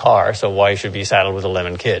lemon car, so why should you be saddled with a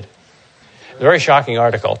lemon kid? A very shocking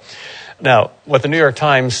article. Now, what the New York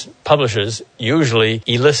Times publishes usually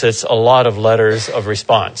elicits a lot of letters of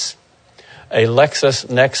response. A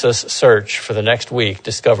LexisNexis search for the next week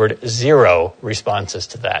discovered 0 responses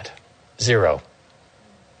to that. 0.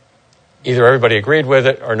 Either everybody agreed with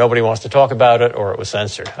it, or nobody wants to talk about it, or it was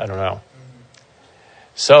censored. I don't know.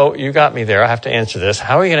 So you got me there. I have to answer this.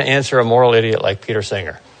 How are you going to answer a moral idiot like Peter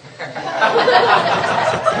Singer?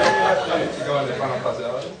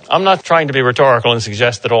 I'm not trying to be rhetorical and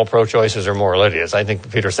suggest that all pro-choicers are moral idiots. I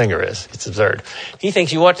think Peter Singer is. It's absurd. He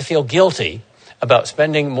thinks you ought to feel guilty about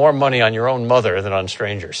spending more money on your own mother than on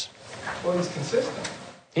strangers. Well, he's consistent.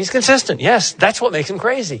 He's consistent, yes. That's what makes him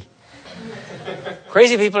crazy.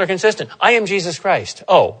 Crazy people are consistent. I am Jesus Christ.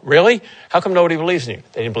 Oh, really? How come nobody believes in you?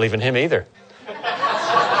 They didn't believe in him either.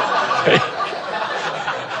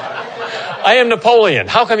 I am Napoleon.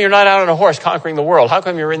 How come you're not out on a horse conquering the world? How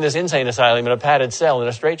come you're in this insane asylum in a padded cell in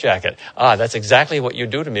a straitjacket? That's exactly what you'd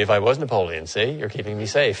do to me if I was Napoleon. See, you're keeping me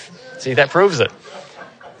safe. See, that proves it.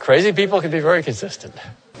 Crazy people can be very consistent.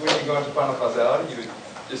 When you go into final causality, you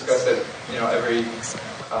discuss that,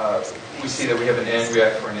 we see that we have an end, we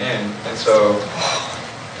act for an end. And so,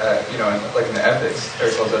 like in the ethics,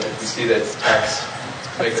 Aristotle's ethics, we see that acts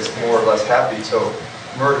make us more or less happy. So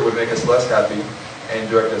murder would make us less happy and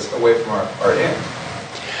direct us away from our end.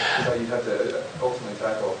 So you have to ultimately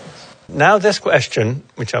tackle. Now this question,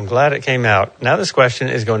 which I'm glad it came out, now this question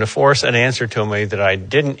is going to force an answer to me that I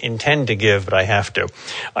didn't intend to give, but I have to.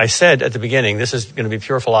 I said at the beginning, this is going to be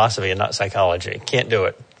pure philosophy and not psychology. Can't do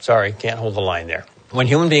it. Sorry, can't hold the line there. When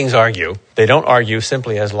human beings argue, they don't argue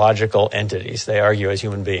simply as logical entities. They argue as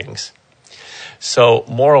human beings. So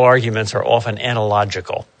moral arguments are often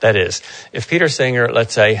analogical. That is, if Peter Singer,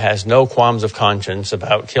 let's say, has no qualms of conscience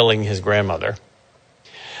about killing his grandmother,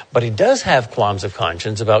 but he does have qualms of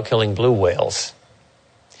conscience about killing blue whales,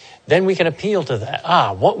 then we can appeal to that.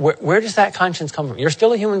 Where does that conscience come from? You're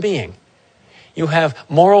still a human being. You have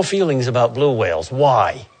moral feelings about blue whales.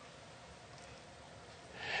 Why?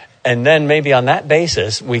 And then maybe on that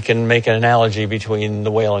basis, we can make an analogy between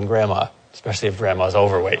the whale and grandma, especially if grandma's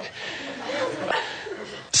overweight.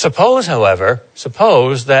 Suppose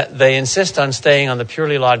that they insist on staying on the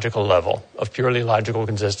purely logical level of purely logical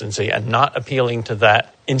consistency and not appealing to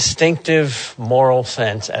that instinctive moral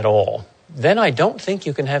sense at all. Then I don't think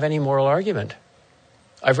you can have any moral argument.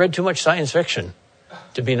 I've read too much science fiction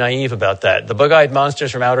to be naive about that. The bug-eyed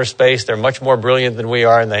monsters from outer space, they're much more brilliant than we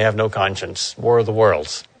are and they have no conscience. War of the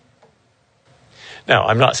Worlds. Now,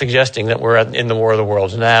 I'm not suggesting that we're in the War of the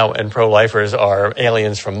Worlds now and pro-lifers are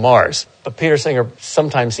aliens from Mars. But Peter Singer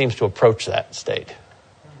sometimes seems to approach that state.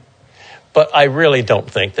 But I really don't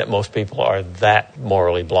think that most people are that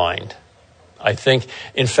morally blind. I think,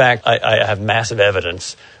 in fact, I have massive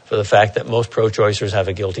evidence for the fact that most pro-choicers have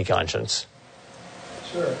a guilty conscience.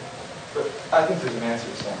 Sure. But I think there's an answer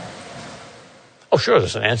somewhere. Oh, sure,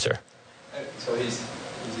 there's an answer. So he's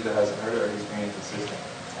either hasn't heard it or he's being inconsistent.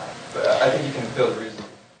 But I think you can appeal the reason.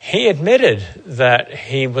 He admitted that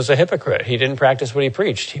he was a hypocrite. He didn't practice what he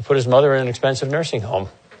preached. He put his mother in an expensive nursing home.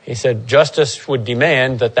 He said justice would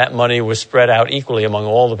demand that money was spread out equally among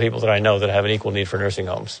all the people that I know that have an equal need for nursing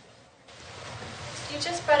homes. You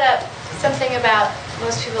just brought up something about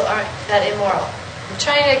most people aren't that immoral. I'm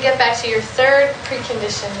trying to get back to your third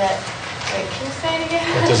precondition that... Wait, can you say it again?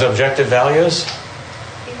 What, the objective values?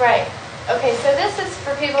 Right. Okay, so this is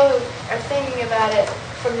for people who are thinking about it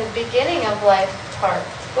from the beginning of life part.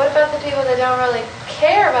 What about the people that don't really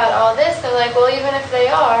care about all this? They're like, well, even if they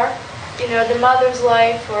are, the mother's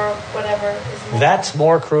life or whatever is more. That's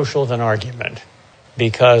more crucial than argument,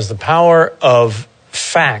 because the power of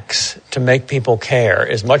facts to make people care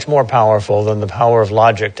is much more powerful than the power of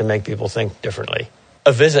logic to make people think differently.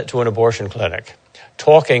 A visit to an abortion clinic,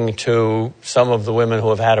 talking to some of the women who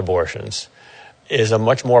have had abortions, is a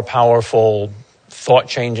much more powerful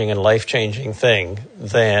thought-changing and life-changing thing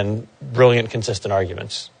than brilliant, consistent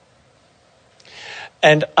arguments.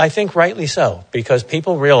 And I think rightly so, because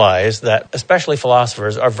people realize that, especially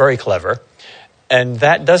philosophers, are very clever, and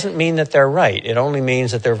that doesn't mean that they're right. It only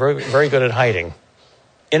means that they're very, very good at hiding.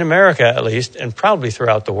 In America, at least, and probably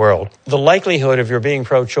throughout the world, the likelihood of your being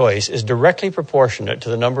pro-choice is directly proportionate to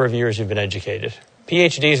the number of years you've been educated.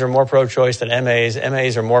 PhDs are more pro-choice than MAs.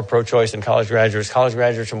 MAs are more pro-choice than college graduates. College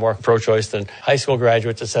graduates are more pro-choice than high school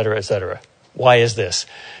graduates, et cetera, et cetera. Why is this?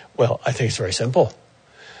 Well, I think it's very simple.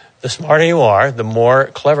 The smarter you are, the more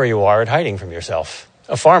clever you are at hiding from yourself.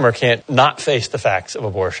 A farmer can't not face the facts of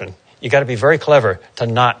abortion. You got to be very clever to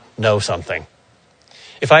not know something.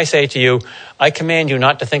 If I say to you, I command you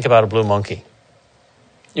not to think about a blue monkey,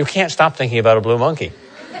 you can't stop thinking about a blue monkey.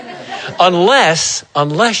 Unless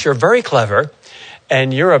you're very clever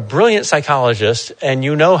and you're a brilliant psychologist and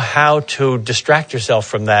you know how to distract yourself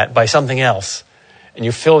from that by something else. And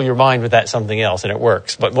you fill your mind with that something else and it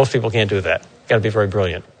works. But most people can't do that. You've got to be very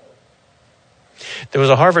brilliant. There was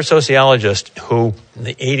a Harvard sociologist who, in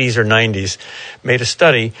the 80s or 90s, made a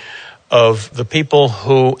study of the people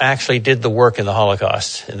who actually did the work in the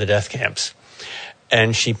Holocaust, in the death camps.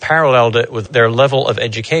 And she paralleled it with their level of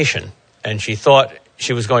education. And she thought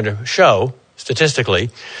she was going to show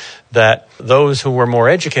statistically, that those who were more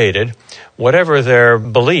educated, whatever their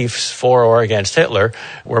beliefs for or against Hitler,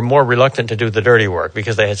 were more reluctant to do the dirty work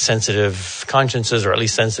because they had sensitive consciences or at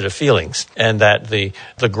least sensitive feelings, and that the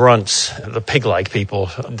grunts, the pig-like people,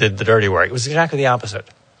 did the dirty work. It was exactly the opposite.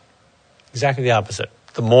 Exactly the opposite.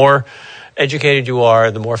 The more educated you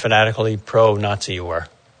are, the more fanatically pro-Nazi you are,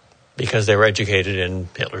 because they were educated in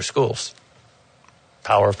Hitler's schools.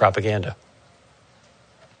 Power of propaganda.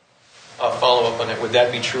 I'll follow up on that. Would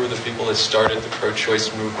that be true of the people that started the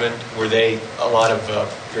pro-choice movement? Were they a lot of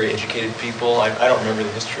very educated people? I don't remember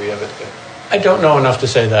the history of it. But I don't know enough to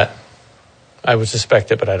say that. I would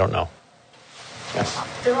suspect it, but I don't know. Yes.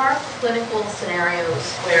 There are clinical scenarios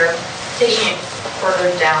where, taking it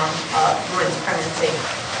further down women's pregnancy,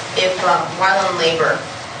 if while in labor,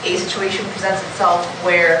 a situation presents itself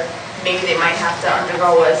where maybe they might have to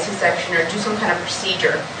undergo a C-section or do some kind of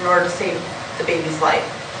procedure in order to save the baby's life.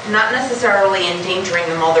 Not necessarily endangering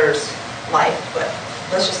the mother's life, but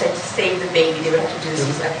let's just say to save the baby, they would have to do the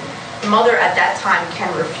C-section. The mother at that time can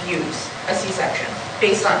refuse a C-section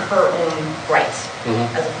based on her own rights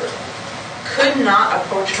as a person. Could not a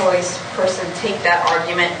pro-choice person take that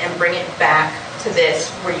argument and bring it back to this,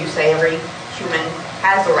 where you say every human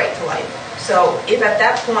has the right to life? So if at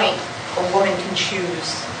that point a woman can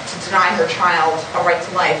choose to deny her child a right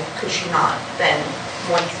to life, could she not then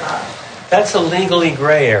once... That's a legally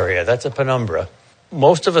gray area. That's a penumbra.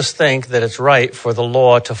 Most of us think that it's right for the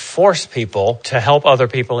law to force people to help other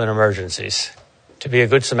people in emergencies, to be a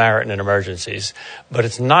good Samaritan in emergencies. But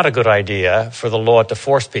it's not a good idea for the law to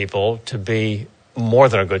force people to be more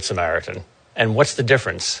than a good Samaritan. And what's the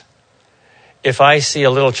difference? If I see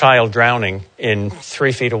a little child drowning in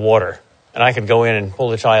 3 feet of water, and I can go in and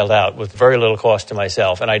pull the child out with very little cost to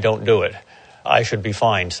myself, and I don't do it, I should be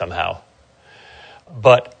fined somehow.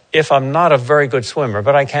 But if I'm not a very good swimmer,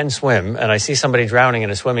 but I can swim, and I see somebody drowning in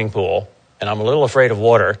a swimming pool, and I'm a little afraid of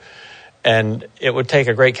water, and it would take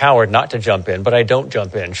a great coward not to jump in, but I don't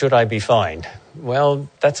jump in, should I be fined? Well,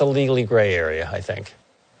 that's a legally gray area, I think.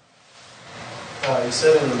 You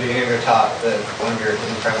said in the beginning of your talk that one of your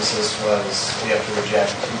hidden premises was you have to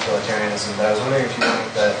reject utilitarianism, but I was wondering if you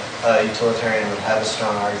think that a utilitarian would have a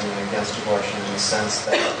strong argument against abortion in the sense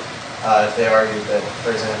that if they argued that, for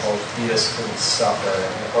example, fetus couldn't suffer,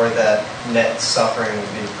 or that net suffering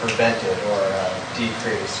would be prevented or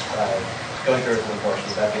decreased by going through with an abortion,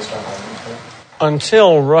 would that be a strong argument for it?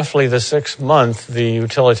 Until roughly the 6th month, the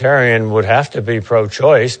utilitarian would have to be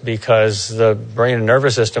pro-choice because the brain and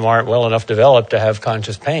nervous system aren't well enough developed to have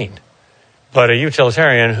conscious pain. But a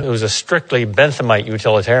utilitarian who's a strictly Benthamite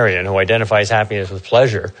utilitarian who identifies happiness with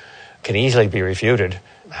pleasure can easily be refuted.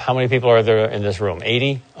 How many people are there in this room?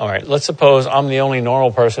 80? All right, let's suppose I'm the only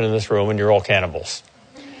normal person in this room and you're all cannibals.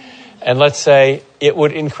 And let's say it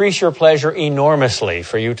would increase your pleasure enormously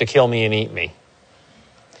for you to kill me and eat me.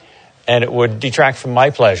 And it would detract from my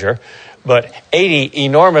pleasure. But 80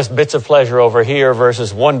 enormous bits of pleasure over here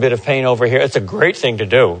versus 1 bit of pain over here, it's a great thing to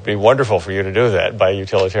do. It'd be wonderful for you to do that by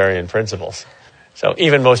utilitarian principles. So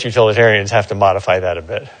even most utilitarians have to modify that a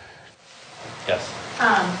bit. Yes?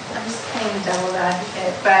 I'm just playing devil's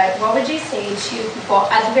advocate, but what would you say to people,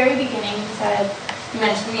 at the very beginning you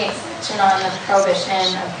mentioned the exception on the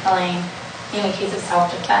prohibition of killing in the case of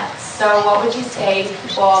self-defense. So what would you say to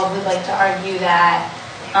people who'd like to argue that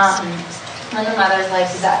when the mother's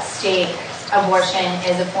life is at stake, abortion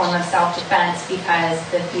is a form of self-defense because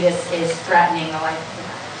the fetus is threatening the life of the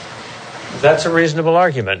mother? That's a reasonable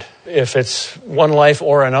argument. If it's one life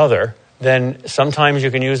or another, then sometimes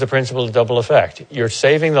you can use the principle of double effect. You're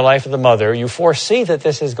saving the life of the mother. You foresee that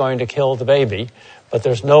this is going to kill the baby, but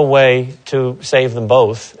there's no way to save them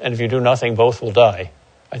both. And if you do nothing, both will die.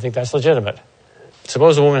 I think that's legitimate.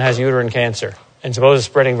 Suppose a woman has uterine cancer, and suppose it's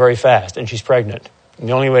spreading very fast, and she's pregnant. And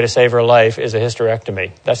the only way to save her life is a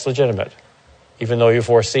hysterectomy. That's legitimate, even though you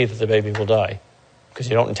foresee that the baby will die, because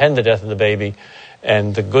you don't intend the death of the baby,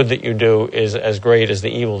 and the good that you do is as great as the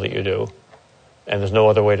evil that you do, and there's no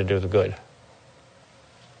other way to do the good.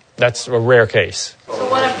 That's a rare case. So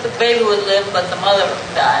what if the baby would live but the mother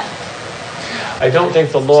would die? I don't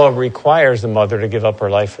think the law requires the mother to give up her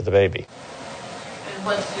life for the baby. And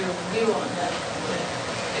what's your view on that?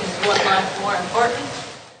 Is one life more important?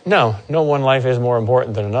 No one life is more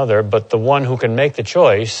important than another, but the one who can make the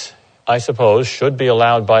choice, I suppose, should be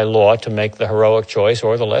allowed by law to make the heroic choice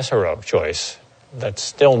or the less heroic choice. That's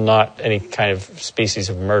still not any kind of species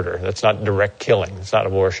of murder. That's not direct killing. It's not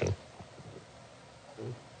abortion.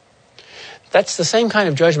 That's the same kind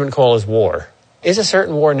of judgment call as war. Is a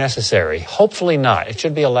certain war necessary? Hopefully not. It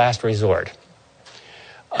should be a last resort.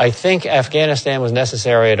 I think Afghanistan was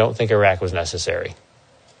necessary. I don't think Iraq was necessary.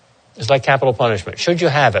 It's like capital punishment. Should you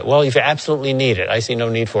have it? Well, if you absolutely need it. I see no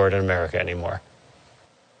need for it in America anymore.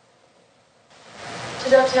 To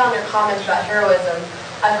dovetail on your comments about heroism,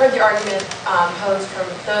 I've heard the argument posed from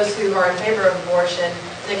those who are in favor of abortion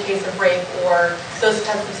in the case of rape or those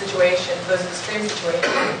types of situations, those extreme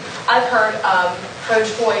situations. I've heard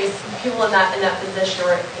pro-choice people in that position,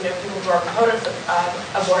 or people who are proponents of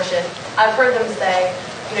abortion. I've heard them say,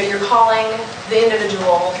 you're calling the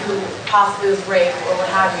individual who possibly was raped or what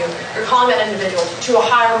have you, you're calling that individual to a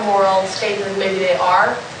higher moral state than maybe they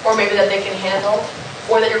are, or maybe that they can handle,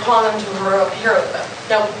 or that you're calling them to heroism.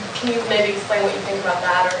 Now, can you maybe explain what you think about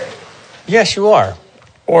that? Or Yes, you are.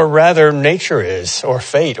 Or rather, nature is, or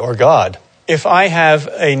fate, or God. If I have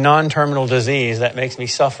a non-terminal disease that makes me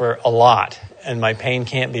suffer a lot, and my pain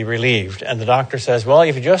can't be relieved, and the doctor says, well,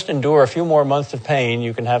 if you just endure a few more months of pain,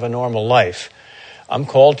 you can have a normal life. I'm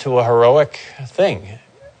called to a heroic thing.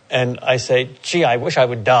 And I say, gee, I wish I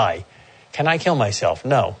would die. Can I kill myself?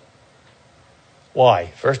 No. Why?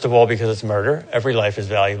 First of all, because it's murder. Every life is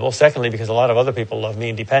valuable. Secondly, because a lot of other people love me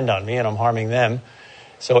and depend on me, and I'm harming them.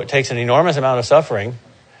 So it takes an enormous amount of suffering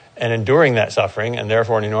and enduring that suffering, and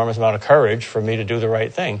therefore an enormous amount of courage for me to do the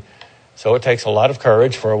right thing. So it takes a lot of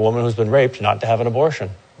courage for a woman who's been raped not to have an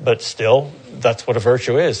abortion. But still, that's what a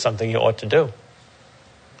virtue is, something you ought to do,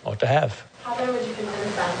 ought to have. how then would you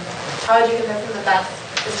convince them? How would you convince them that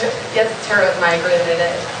yes, it's heroism, I agree that it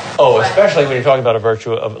is. Oh, especially when you're talking about a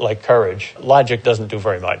virtue of like courage. Logic doesn't do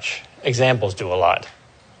very much. Examples do a lot.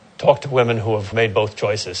 Talk to women who have made both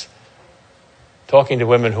choices. Talking to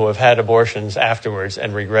women who have had abortions afterwards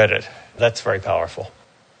and regret it. That's very powerful.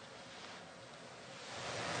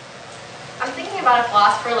 I'm thinking about a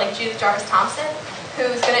philosopher like Judith Jarvis Thompson,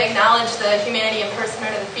 who's going to acknowledge the humanity and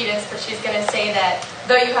personhood of the fetus, but she's going to say that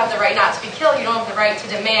though you have the right not to be killed, you don't have the right to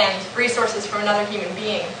demand resources from another human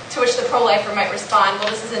being. To which the pro-lifer might respond, well,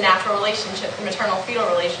 this is a natural relationship, the maternal-fetal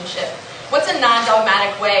relationship. What's a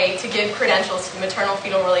non-dogmatic way to give credentials to the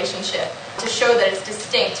maternal-fetal relationship to show that it's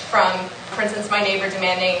distinct from, for instance, my neighbor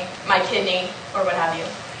demanding my kidney or what have you?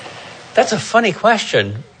 That's a funny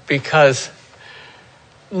question because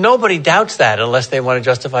nobody doubts that unless they want to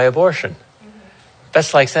justify abortion. Mm-hmm.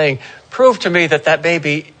 That's like saying, prove to me that that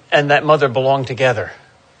baby and that mother belong together.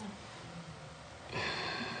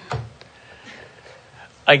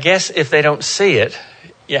 I guess if they don't see it,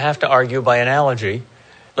 you have to argue by analogy.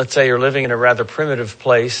 Let's say you're living in a rather primitive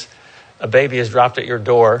place. A baby is dropped at your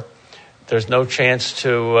door. There's no chance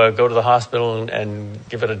to go to the hospital and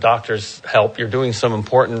give it a doctor's help. You're doing some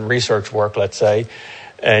important research work, let's say,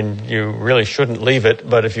 and you really shouldn't leave it.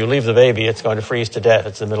 But if you leave the baby, it's going to freeze to death.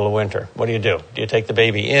 It's the middle of winter. What do? Do you take the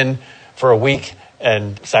baby in for a week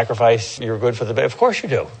and sacrifice your good for the baby? Of course you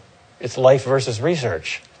do. It's life versus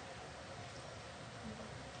research.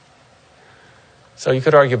 So you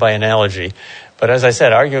could argue by analogy. But as I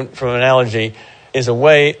said, argument from analogy is a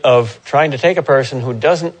way of trying to take a person who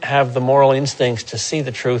doesn't have the moral instincts to see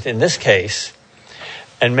the truth in this case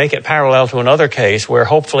and make it parallel to another case where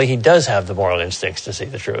hopefully he does have the moral instincts to see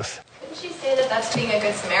the truth. Didn't you say that that's being a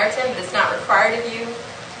good Samaritan, but it's not required of you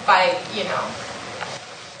by,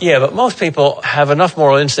 Yeah, but most people have enough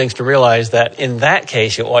moral instincts to realize that in that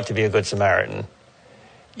case you ought to be a good Samaritan.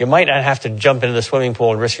 You might not have to jump into the swimming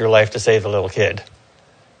pool and risk your life to save the little kid.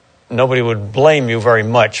 Nobody would blame you very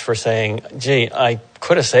much for saying, gee, I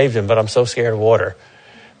could have saved him, but I'm so scared of water.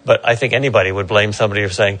 But I think anybody would blame somebody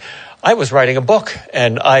for saying, I was writing a book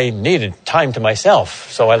and I needed time to myself,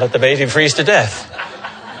 so I let the baby freeze to death.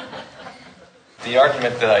 The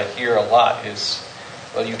argument that I hear a lot is,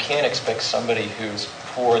 well, you can't expect somebody who's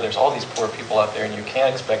poor. There's all these poor people out there, and you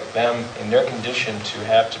can't expect them in their condition to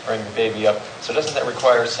have to bring the baby up. So doesn't that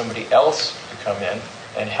require somebody else to come in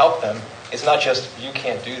and help them? It's not just, you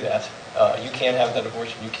can't do that. You can't have that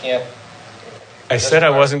abortion. You can't. I said I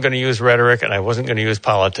wasn't going to use rhetoric and I wasn't going to use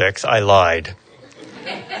politics. I lied.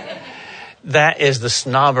 That is the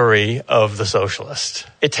snobbery of the socialist.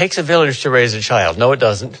 It takes a village to raise a child. No, it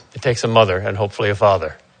doesn't. It takes a mother and hopefully a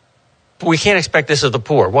father. But we can't expect this of the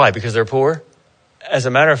poor. Why? Because they're poor? As a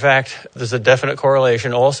matter of fact, there's a definite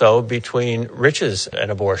correlation also between riches and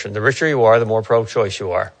abortion. The richer you are, the more pro-choice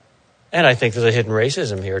you are. And I think there's a hidden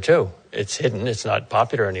racism here, too. It's hidden. It's not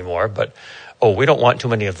popular anymore. But, we don't want too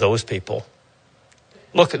many of those people.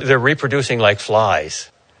 Look, they're reproducing like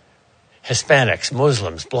flies. Hispanics,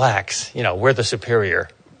 Muslims, blacks, we're the superior.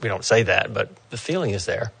 We don't say that, but the feeling is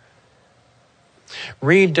there.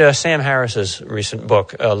 Read Sam Harris's recent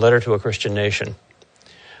book, A Letter to a Christian Nation.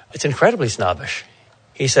 It's incredibly snobbish.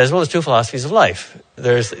 He says, well, there's two philosophies of life.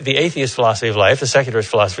 There's the atheist philosophy of life, the secularist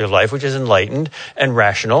philosophy of life, which is enlightened and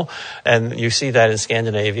rational. And you see that in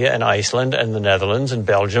Scandinavia and Iceland and the Netherlands and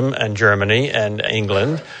Belgium and Germany and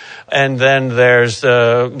England. And then there's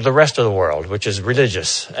the rest of the world, which is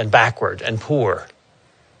religious and backward and poor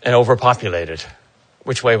and overpopulated.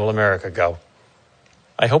 Which way will America go?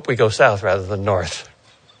 I hope we go south rather than north.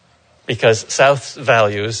 Because South's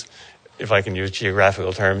values, if I can use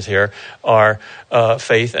geographical terms here, are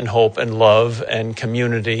faith and hope and love and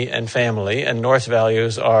community and family. And North's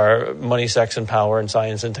values are money, sex, and power and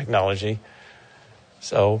science and technology.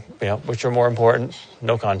 So, which are more important?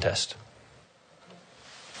 No contest.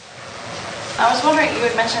 I was wondering, you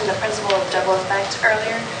had mentioned the principle of double effect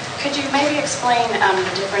earlier. Could you maybe explain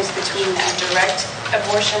the difference between a direct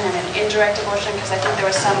abortion and an indirect abortion? Because I think there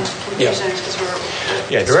was some confusion because we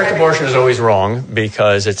were direct abortion is always wrong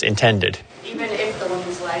because it's intended. Even if the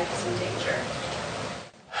woman's life is in danger.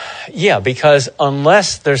 Yeah, because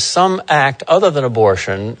unless there's some act other than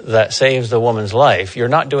abortion that saves the woman's life, you're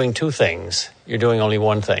not doing two things. You're doing only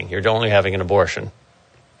one thing. You're only having an abortion.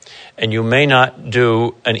 And you may not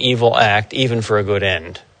do an evil act even for a good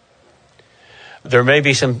end. There may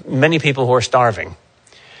be many people who are starving.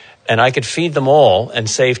 And I could feed them all and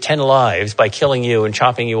save 10 lives by killing you and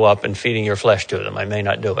chopping you up and feeding your flesh to them. I may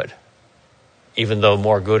not do it, even though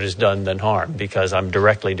more good is done than harm, because I'm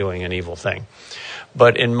directly doing an evil thing.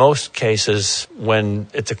 But in most cases, when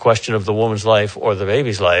it's a question of the woman's life or the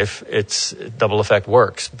baby's life, it's double effect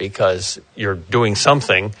works, because you're doing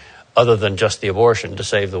something other than just the abortion to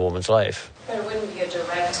save the woman's life. But it wouldn't be a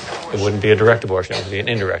direct abortion. It wouldn't be a direct abortion. It would be an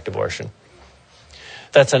indirect abortion.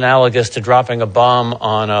 That's analogous to dropping a bomb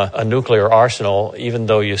on a nuclear arsenal, even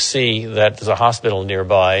though you see that there's a hospital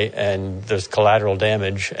nearby and there's collateral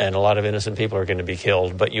damage and a lot of innocent people are going to be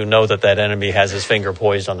killed, but you know that enemy has his finger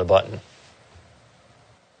poised on the button.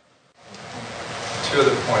 Two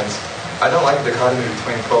other points. I don't like the dichotomy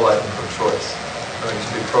between pro-life and pro-choice. I mean, it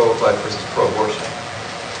should be pro-life versus pro-abortion.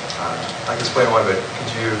 I can explain why, but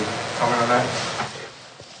could you comment on that?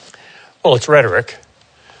 Well, it's rhetoric.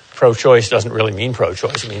 Pro-choice doesn't really mean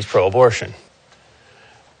pro-choice. It means pro-abortion.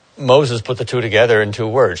 Moses put the two together in two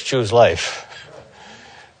words, choose life.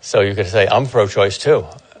 So you could say, I'm pro-choice too.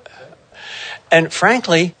 And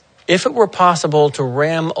frankly, if it were possible to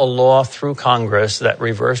ram a law through Congress that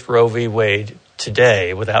reversed Roe v. Wade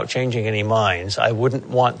today without changing any minds, I wouldn't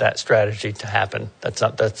want that strategy to happen.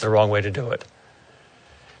 That's the wrong way to do it.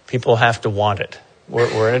 People have to want it.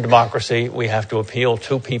 We're in a democracy. We have to appeal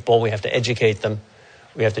to people. We have to educate them.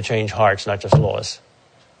 We have to change hearts, not just laws.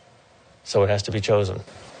 So it has to be chosen.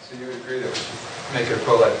 So you would agree that we should make it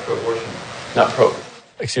pro-life, pro-abortion? Not pro.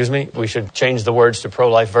 Excuse me? We should change the words to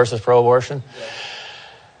pro-life versus pro-abortion? Yeah.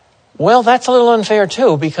 Well, that's a little unfair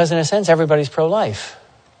too, because in a sense, everybody's pro-life.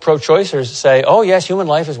 Pro-choicers say, oh yes, human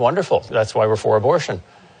life is wonderful. That's why we're for abortion.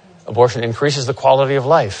 Abortion increases the quality of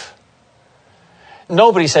life.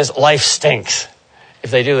 Nobody says life stinks.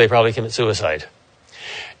 If they do, they probably commit suicide.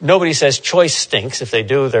 Nobody says choice stinks. If they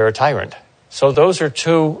do, they're a tyrant. So those are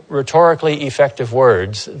two rhetorically effective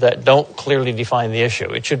words that don't clearly define the issue.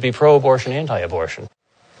 It should be pro-abortion, anti-abortion.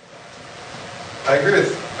 I agree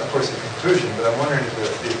with, of course, the conclusion, but I'm wondering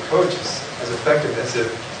if the approach is as effective as if,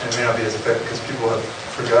 and it may not be as effective because people have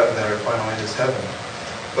forgotten that our final end is heaven.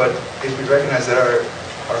 But if we recognize that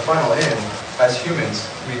our final end, as humans,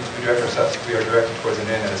 we direct ourselves, we are directed towards an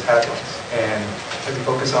end that is happiness. And if we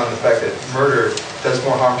focus on the fact that murder does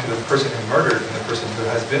more harm to the person who murdered than the person who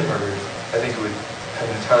has been murdered, I think it would have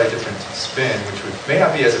an entirely different spin, which may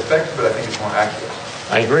not be as effective, but I think it's more accurate.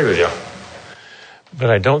 I agree with you.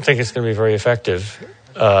 But I don't think it's going to be very effective.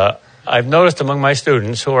 I've noticed among my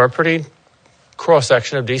students, who are a pretty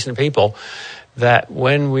cross-section of decent people, that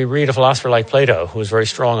when we read a philosopher like Plato, who's very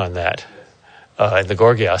strong on that, the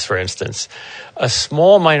Gorgias, for instance, a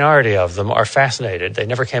small minority of them are fascinated. They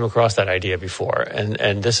never came across that idea before,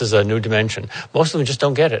 and this is a new dimension. Most of them just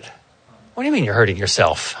don't get it. What do you mean you're hurting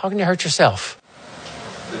yourself? How can you hurt yourself?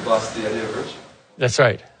 They've lost the idea of virtue. That's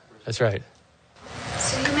right. That's right.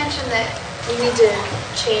 So you mentioned that we need to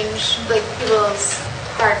change people's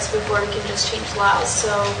hearts before we can just change laws.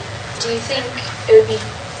 So do you think it would be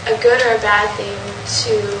a good or a bad thing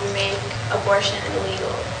to make abortion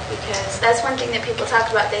illegal? Because that's one thing that people talk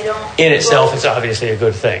about. They don't. In itself, it's obviously a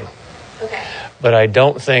good thing. Okay. But I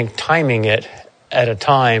don't think timing it at a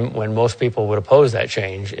time when most people would oppose that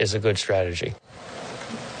change is a good strategy.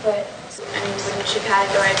 But wouldn't you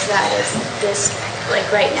categorize that as this,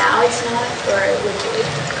 right now it's not, or would you?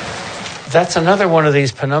 That's another one of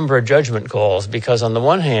these penumbra judgment calls, because on the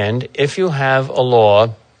one hand, if you have a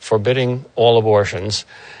law forbidding all abortions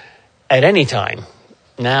at any time,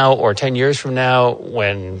 now or 10 years from now,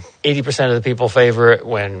 when 80% of the people favor it,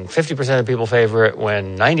 when 50% of the people favor it,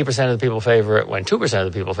 when 90% of the people favor it, when 2%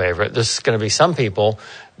 of the people favor it, there's going to be some people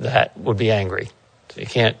that would be angry. So you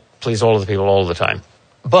can't please all of the people all the time.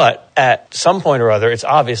 But at some point or other, it's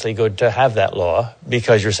obviously good to have that law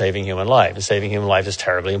because you're saving human lives. And saving human lives is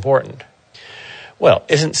terribly important. Well,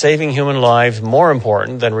 isn't saving human lives more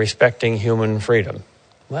important than respecting human freedom?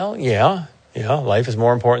 Well, yeah, life is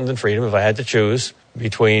more important than freedom. If I had to choose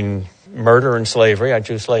between murder and slavery, I'd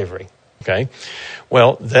choose slavery. Okay?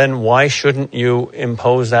 Well, then why shouldn't you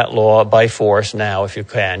impose that law by force now if you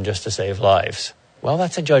can, just to save lives? Well,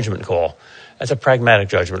 that's a judgment call. That's a pragmatic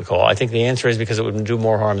judgment call. I think the answer is because it would do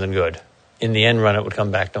more harm than good. In the end run, it would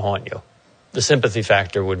come back to haunt you. The sympathy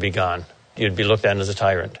factor would be gone. You'd be looked at as a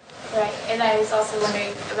tyrant. Right, and I was also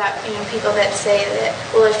wondering about, people that say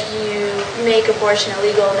that, well, if you make abortion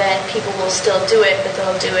illegal, then people will still do it, but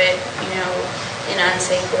they'll do it, in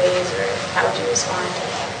unsafe ways, or how would you respond to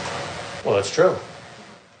that? Well, that's true.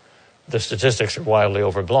 The statistics are wildly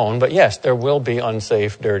overblown, but yes, there will be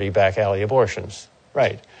unsafe, dirty, back alley abortions.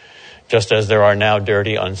 Right. Just as there are now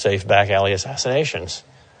dirty, unsafe, back alley assassinations.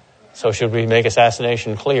 So should we make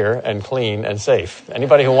assassination clear and clean and safe?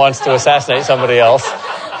 Anybody who wants to assassinate somebody else,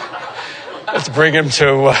 let's bring him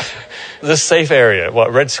to this safe area,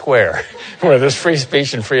 Red Square, where there's free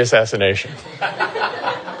speech and free assassination.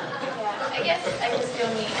 I guess the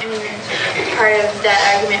only, part of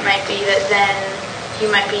that argument might be that then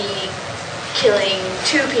you might be killing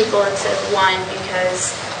two people instead of one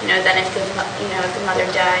because, then if the mother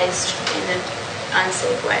dies in an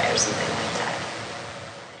unsafe way or something like that.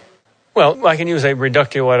 Well, I can use a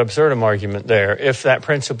reductio ad absurdum argument there. If that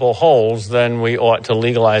principle holds, then we ought to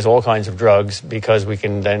legalize all kinds of drugs because we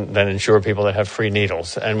can then ensure people that have free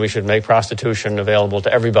needles. And we should make prostitution available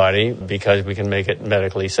to everybody because we can make it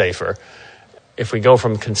medically safer. If we go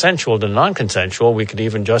from consensual to non-consensual, we could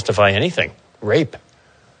even justify anything. Rape.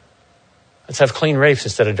 Let's have clean rapes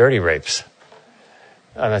instead of dirty rapes.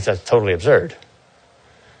 And that's totally absurd.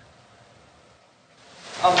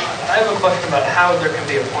 I have a question about how there can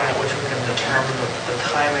be a point at which we can determine the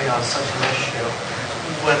timing on such an issue,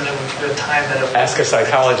 when it would be a time that it would... Ask a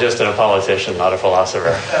psychologist and a politician, not a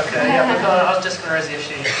philosopher. Okay, yeah, but I was just going to raise the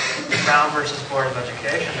issue, Brown versus Board of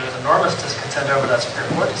Education. There was enormous discontent over that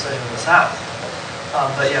Supreme Court decision in the South.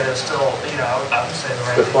 But yeah, there's still, I would say the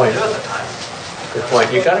right thing to do at the time. Good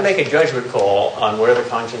point. You've got to make a judgment call on where the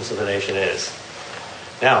conscience of the nation is.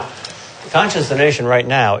 Now, the conscience of the nation right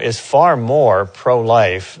now is far more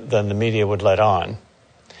pro-life than the media would let on.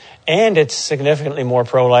 And it's significantly more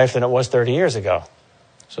pro-life than it was 30 years ago.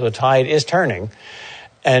 So the tide is turning.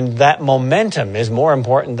 And that momentum is more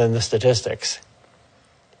important than the statistics.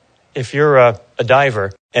 If you're a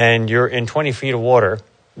diver and you're in 20 feet of water,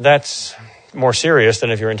 that's more serious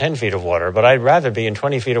than if you're in 10 feet of water. But I'd rather be in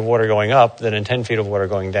 20 feet of water going up than in 10 feet of water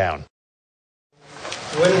going down.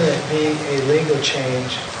 Wouldn't it be a legal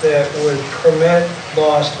change that would permit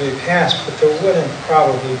laws to be passed, but there wouldn't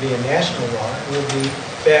probably be a national law? It would be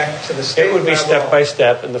back to the state level? It would be step by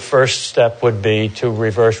step, and the first step would be to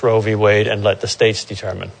reverse Roe v. Wade and let the states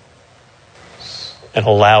determine and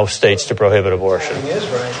allow states to prohibit abortion. That is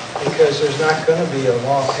right, because there's not going to be a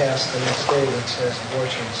law passed the next day that says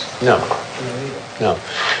abortion's illegal. No.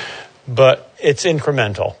 But it's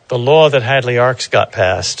incremental. The law that Hadley Arkes got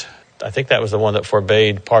passed, I think that was the one that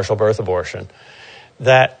forbade partial birth abortion,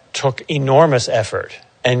 that took enormous effort.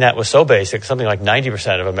 And that was so basic, something like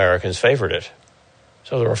 90% of Americans favored it.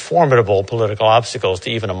 So there were formidable political obstacles to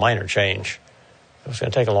even a minor change. It was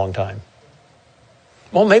going to take a long time.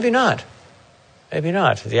 Well, maybe not. Maybe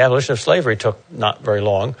not. The abolition of slavery took not very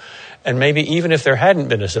long. And maybe even if there hadn't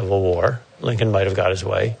been a civil war, Lincoln might have got his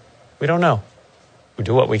way. We don't know. We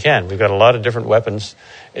do what we can. We've got a lot of different weapons.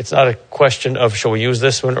 It's not a question of shall we use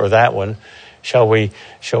this one or that one. Shall we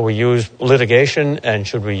use litigation, and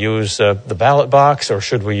should we use the ballot box, or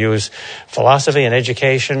should we use philosophy and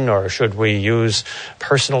education, or should we use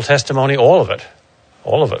personal testimony? All of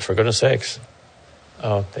it, for goodness sakes.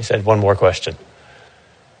 Oh, they said one more question.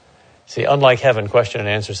 See, unlike heaven, question and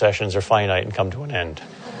answer sessions are finite and come to an end.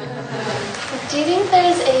 Do you think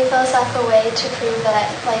there's a philosophical way to prove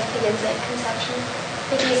that life begins at conception?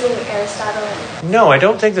 Like using Aristotle? No, I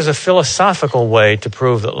don't think there's a philosophical way to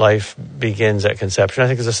prove that life begins at conception. I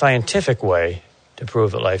think there's a scientific way to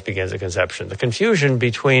prove that life begins at conception. The confusion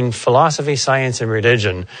between philosophy, science, and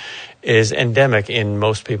religion is endemic in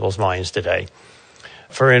most people's minds today.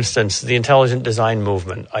 For instance, the intelligent design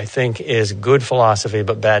movement, I think, is good philosophy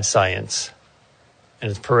but bad science.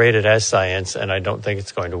 And it's paraded as science, and I don't think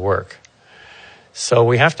it's going to work. So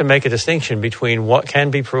we have to make a distinction between what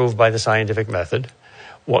can be proved by the scientific method,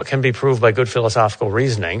 what can be proved by good philosophical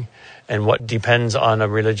reasoning and what depends on a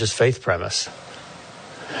religious faith premise.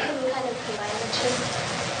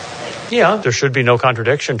 Yeah, there should be no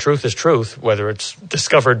contradiction. Truth is truth, whether it's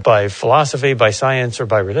discovered by philosophy, by science, or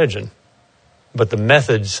by religion. But the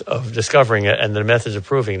methods of discovering it and the methods of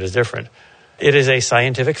proving it is different. It is a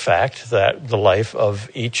scientific fact that the life of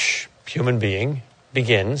each human being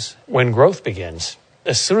begins when growth begins.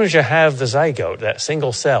 As soon as you have the zygote, that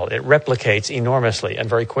single cell, it replicates enormously and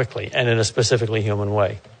very quickly and in a specifically human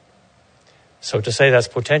way. So to say that's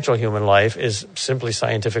potential human life is simply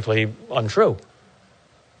scientifically untrue.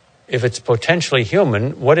 If it's potentially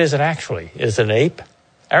human, what is it actually? Is it an ape?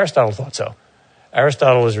 Aristotle thought so.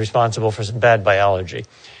 Aristotle was responsible for some bad biology.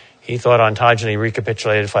 He thought ontogeny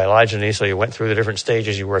recapitulated phylogeny, so you went through the different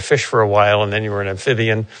stages. You were a fish for a while, and then you were an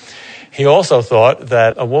amphibian. He also thought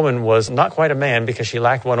that a woman was not quite a man because she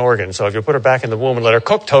lacked one organ. So if you put her back in the womb and let her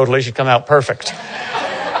cook totally, she'd come out perfect.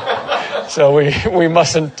 So we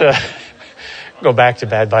mustn't go back to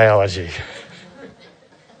bad biology.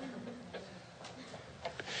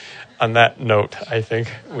 On that note, I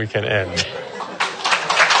think we can end.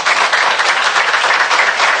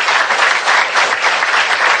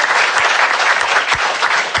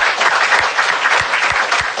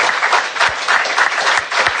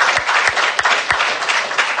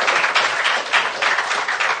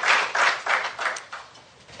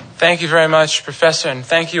 Thank you very much, Professor, and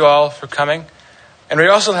thank you all for coming. And we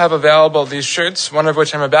also have available these shirts, one of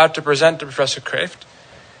which I'm about to present to Professor Kreeft.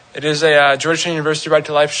 It is a Georgetown University Right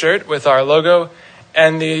to Life shirt with our logo,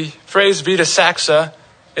 and the phrase Vita Saxa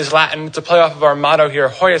is Latin. It's a play off of our motto here,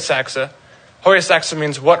 Hoya Saxa. Hoya Saxa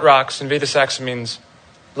means what rocks, and Vita Saxa means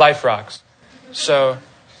life rocks. So,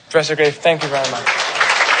 Professor Kreeft, thank you very much.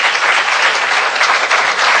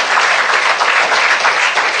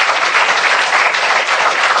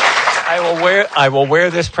 I will wear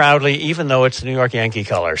this proudly, even though it's New York Yankee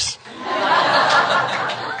colors.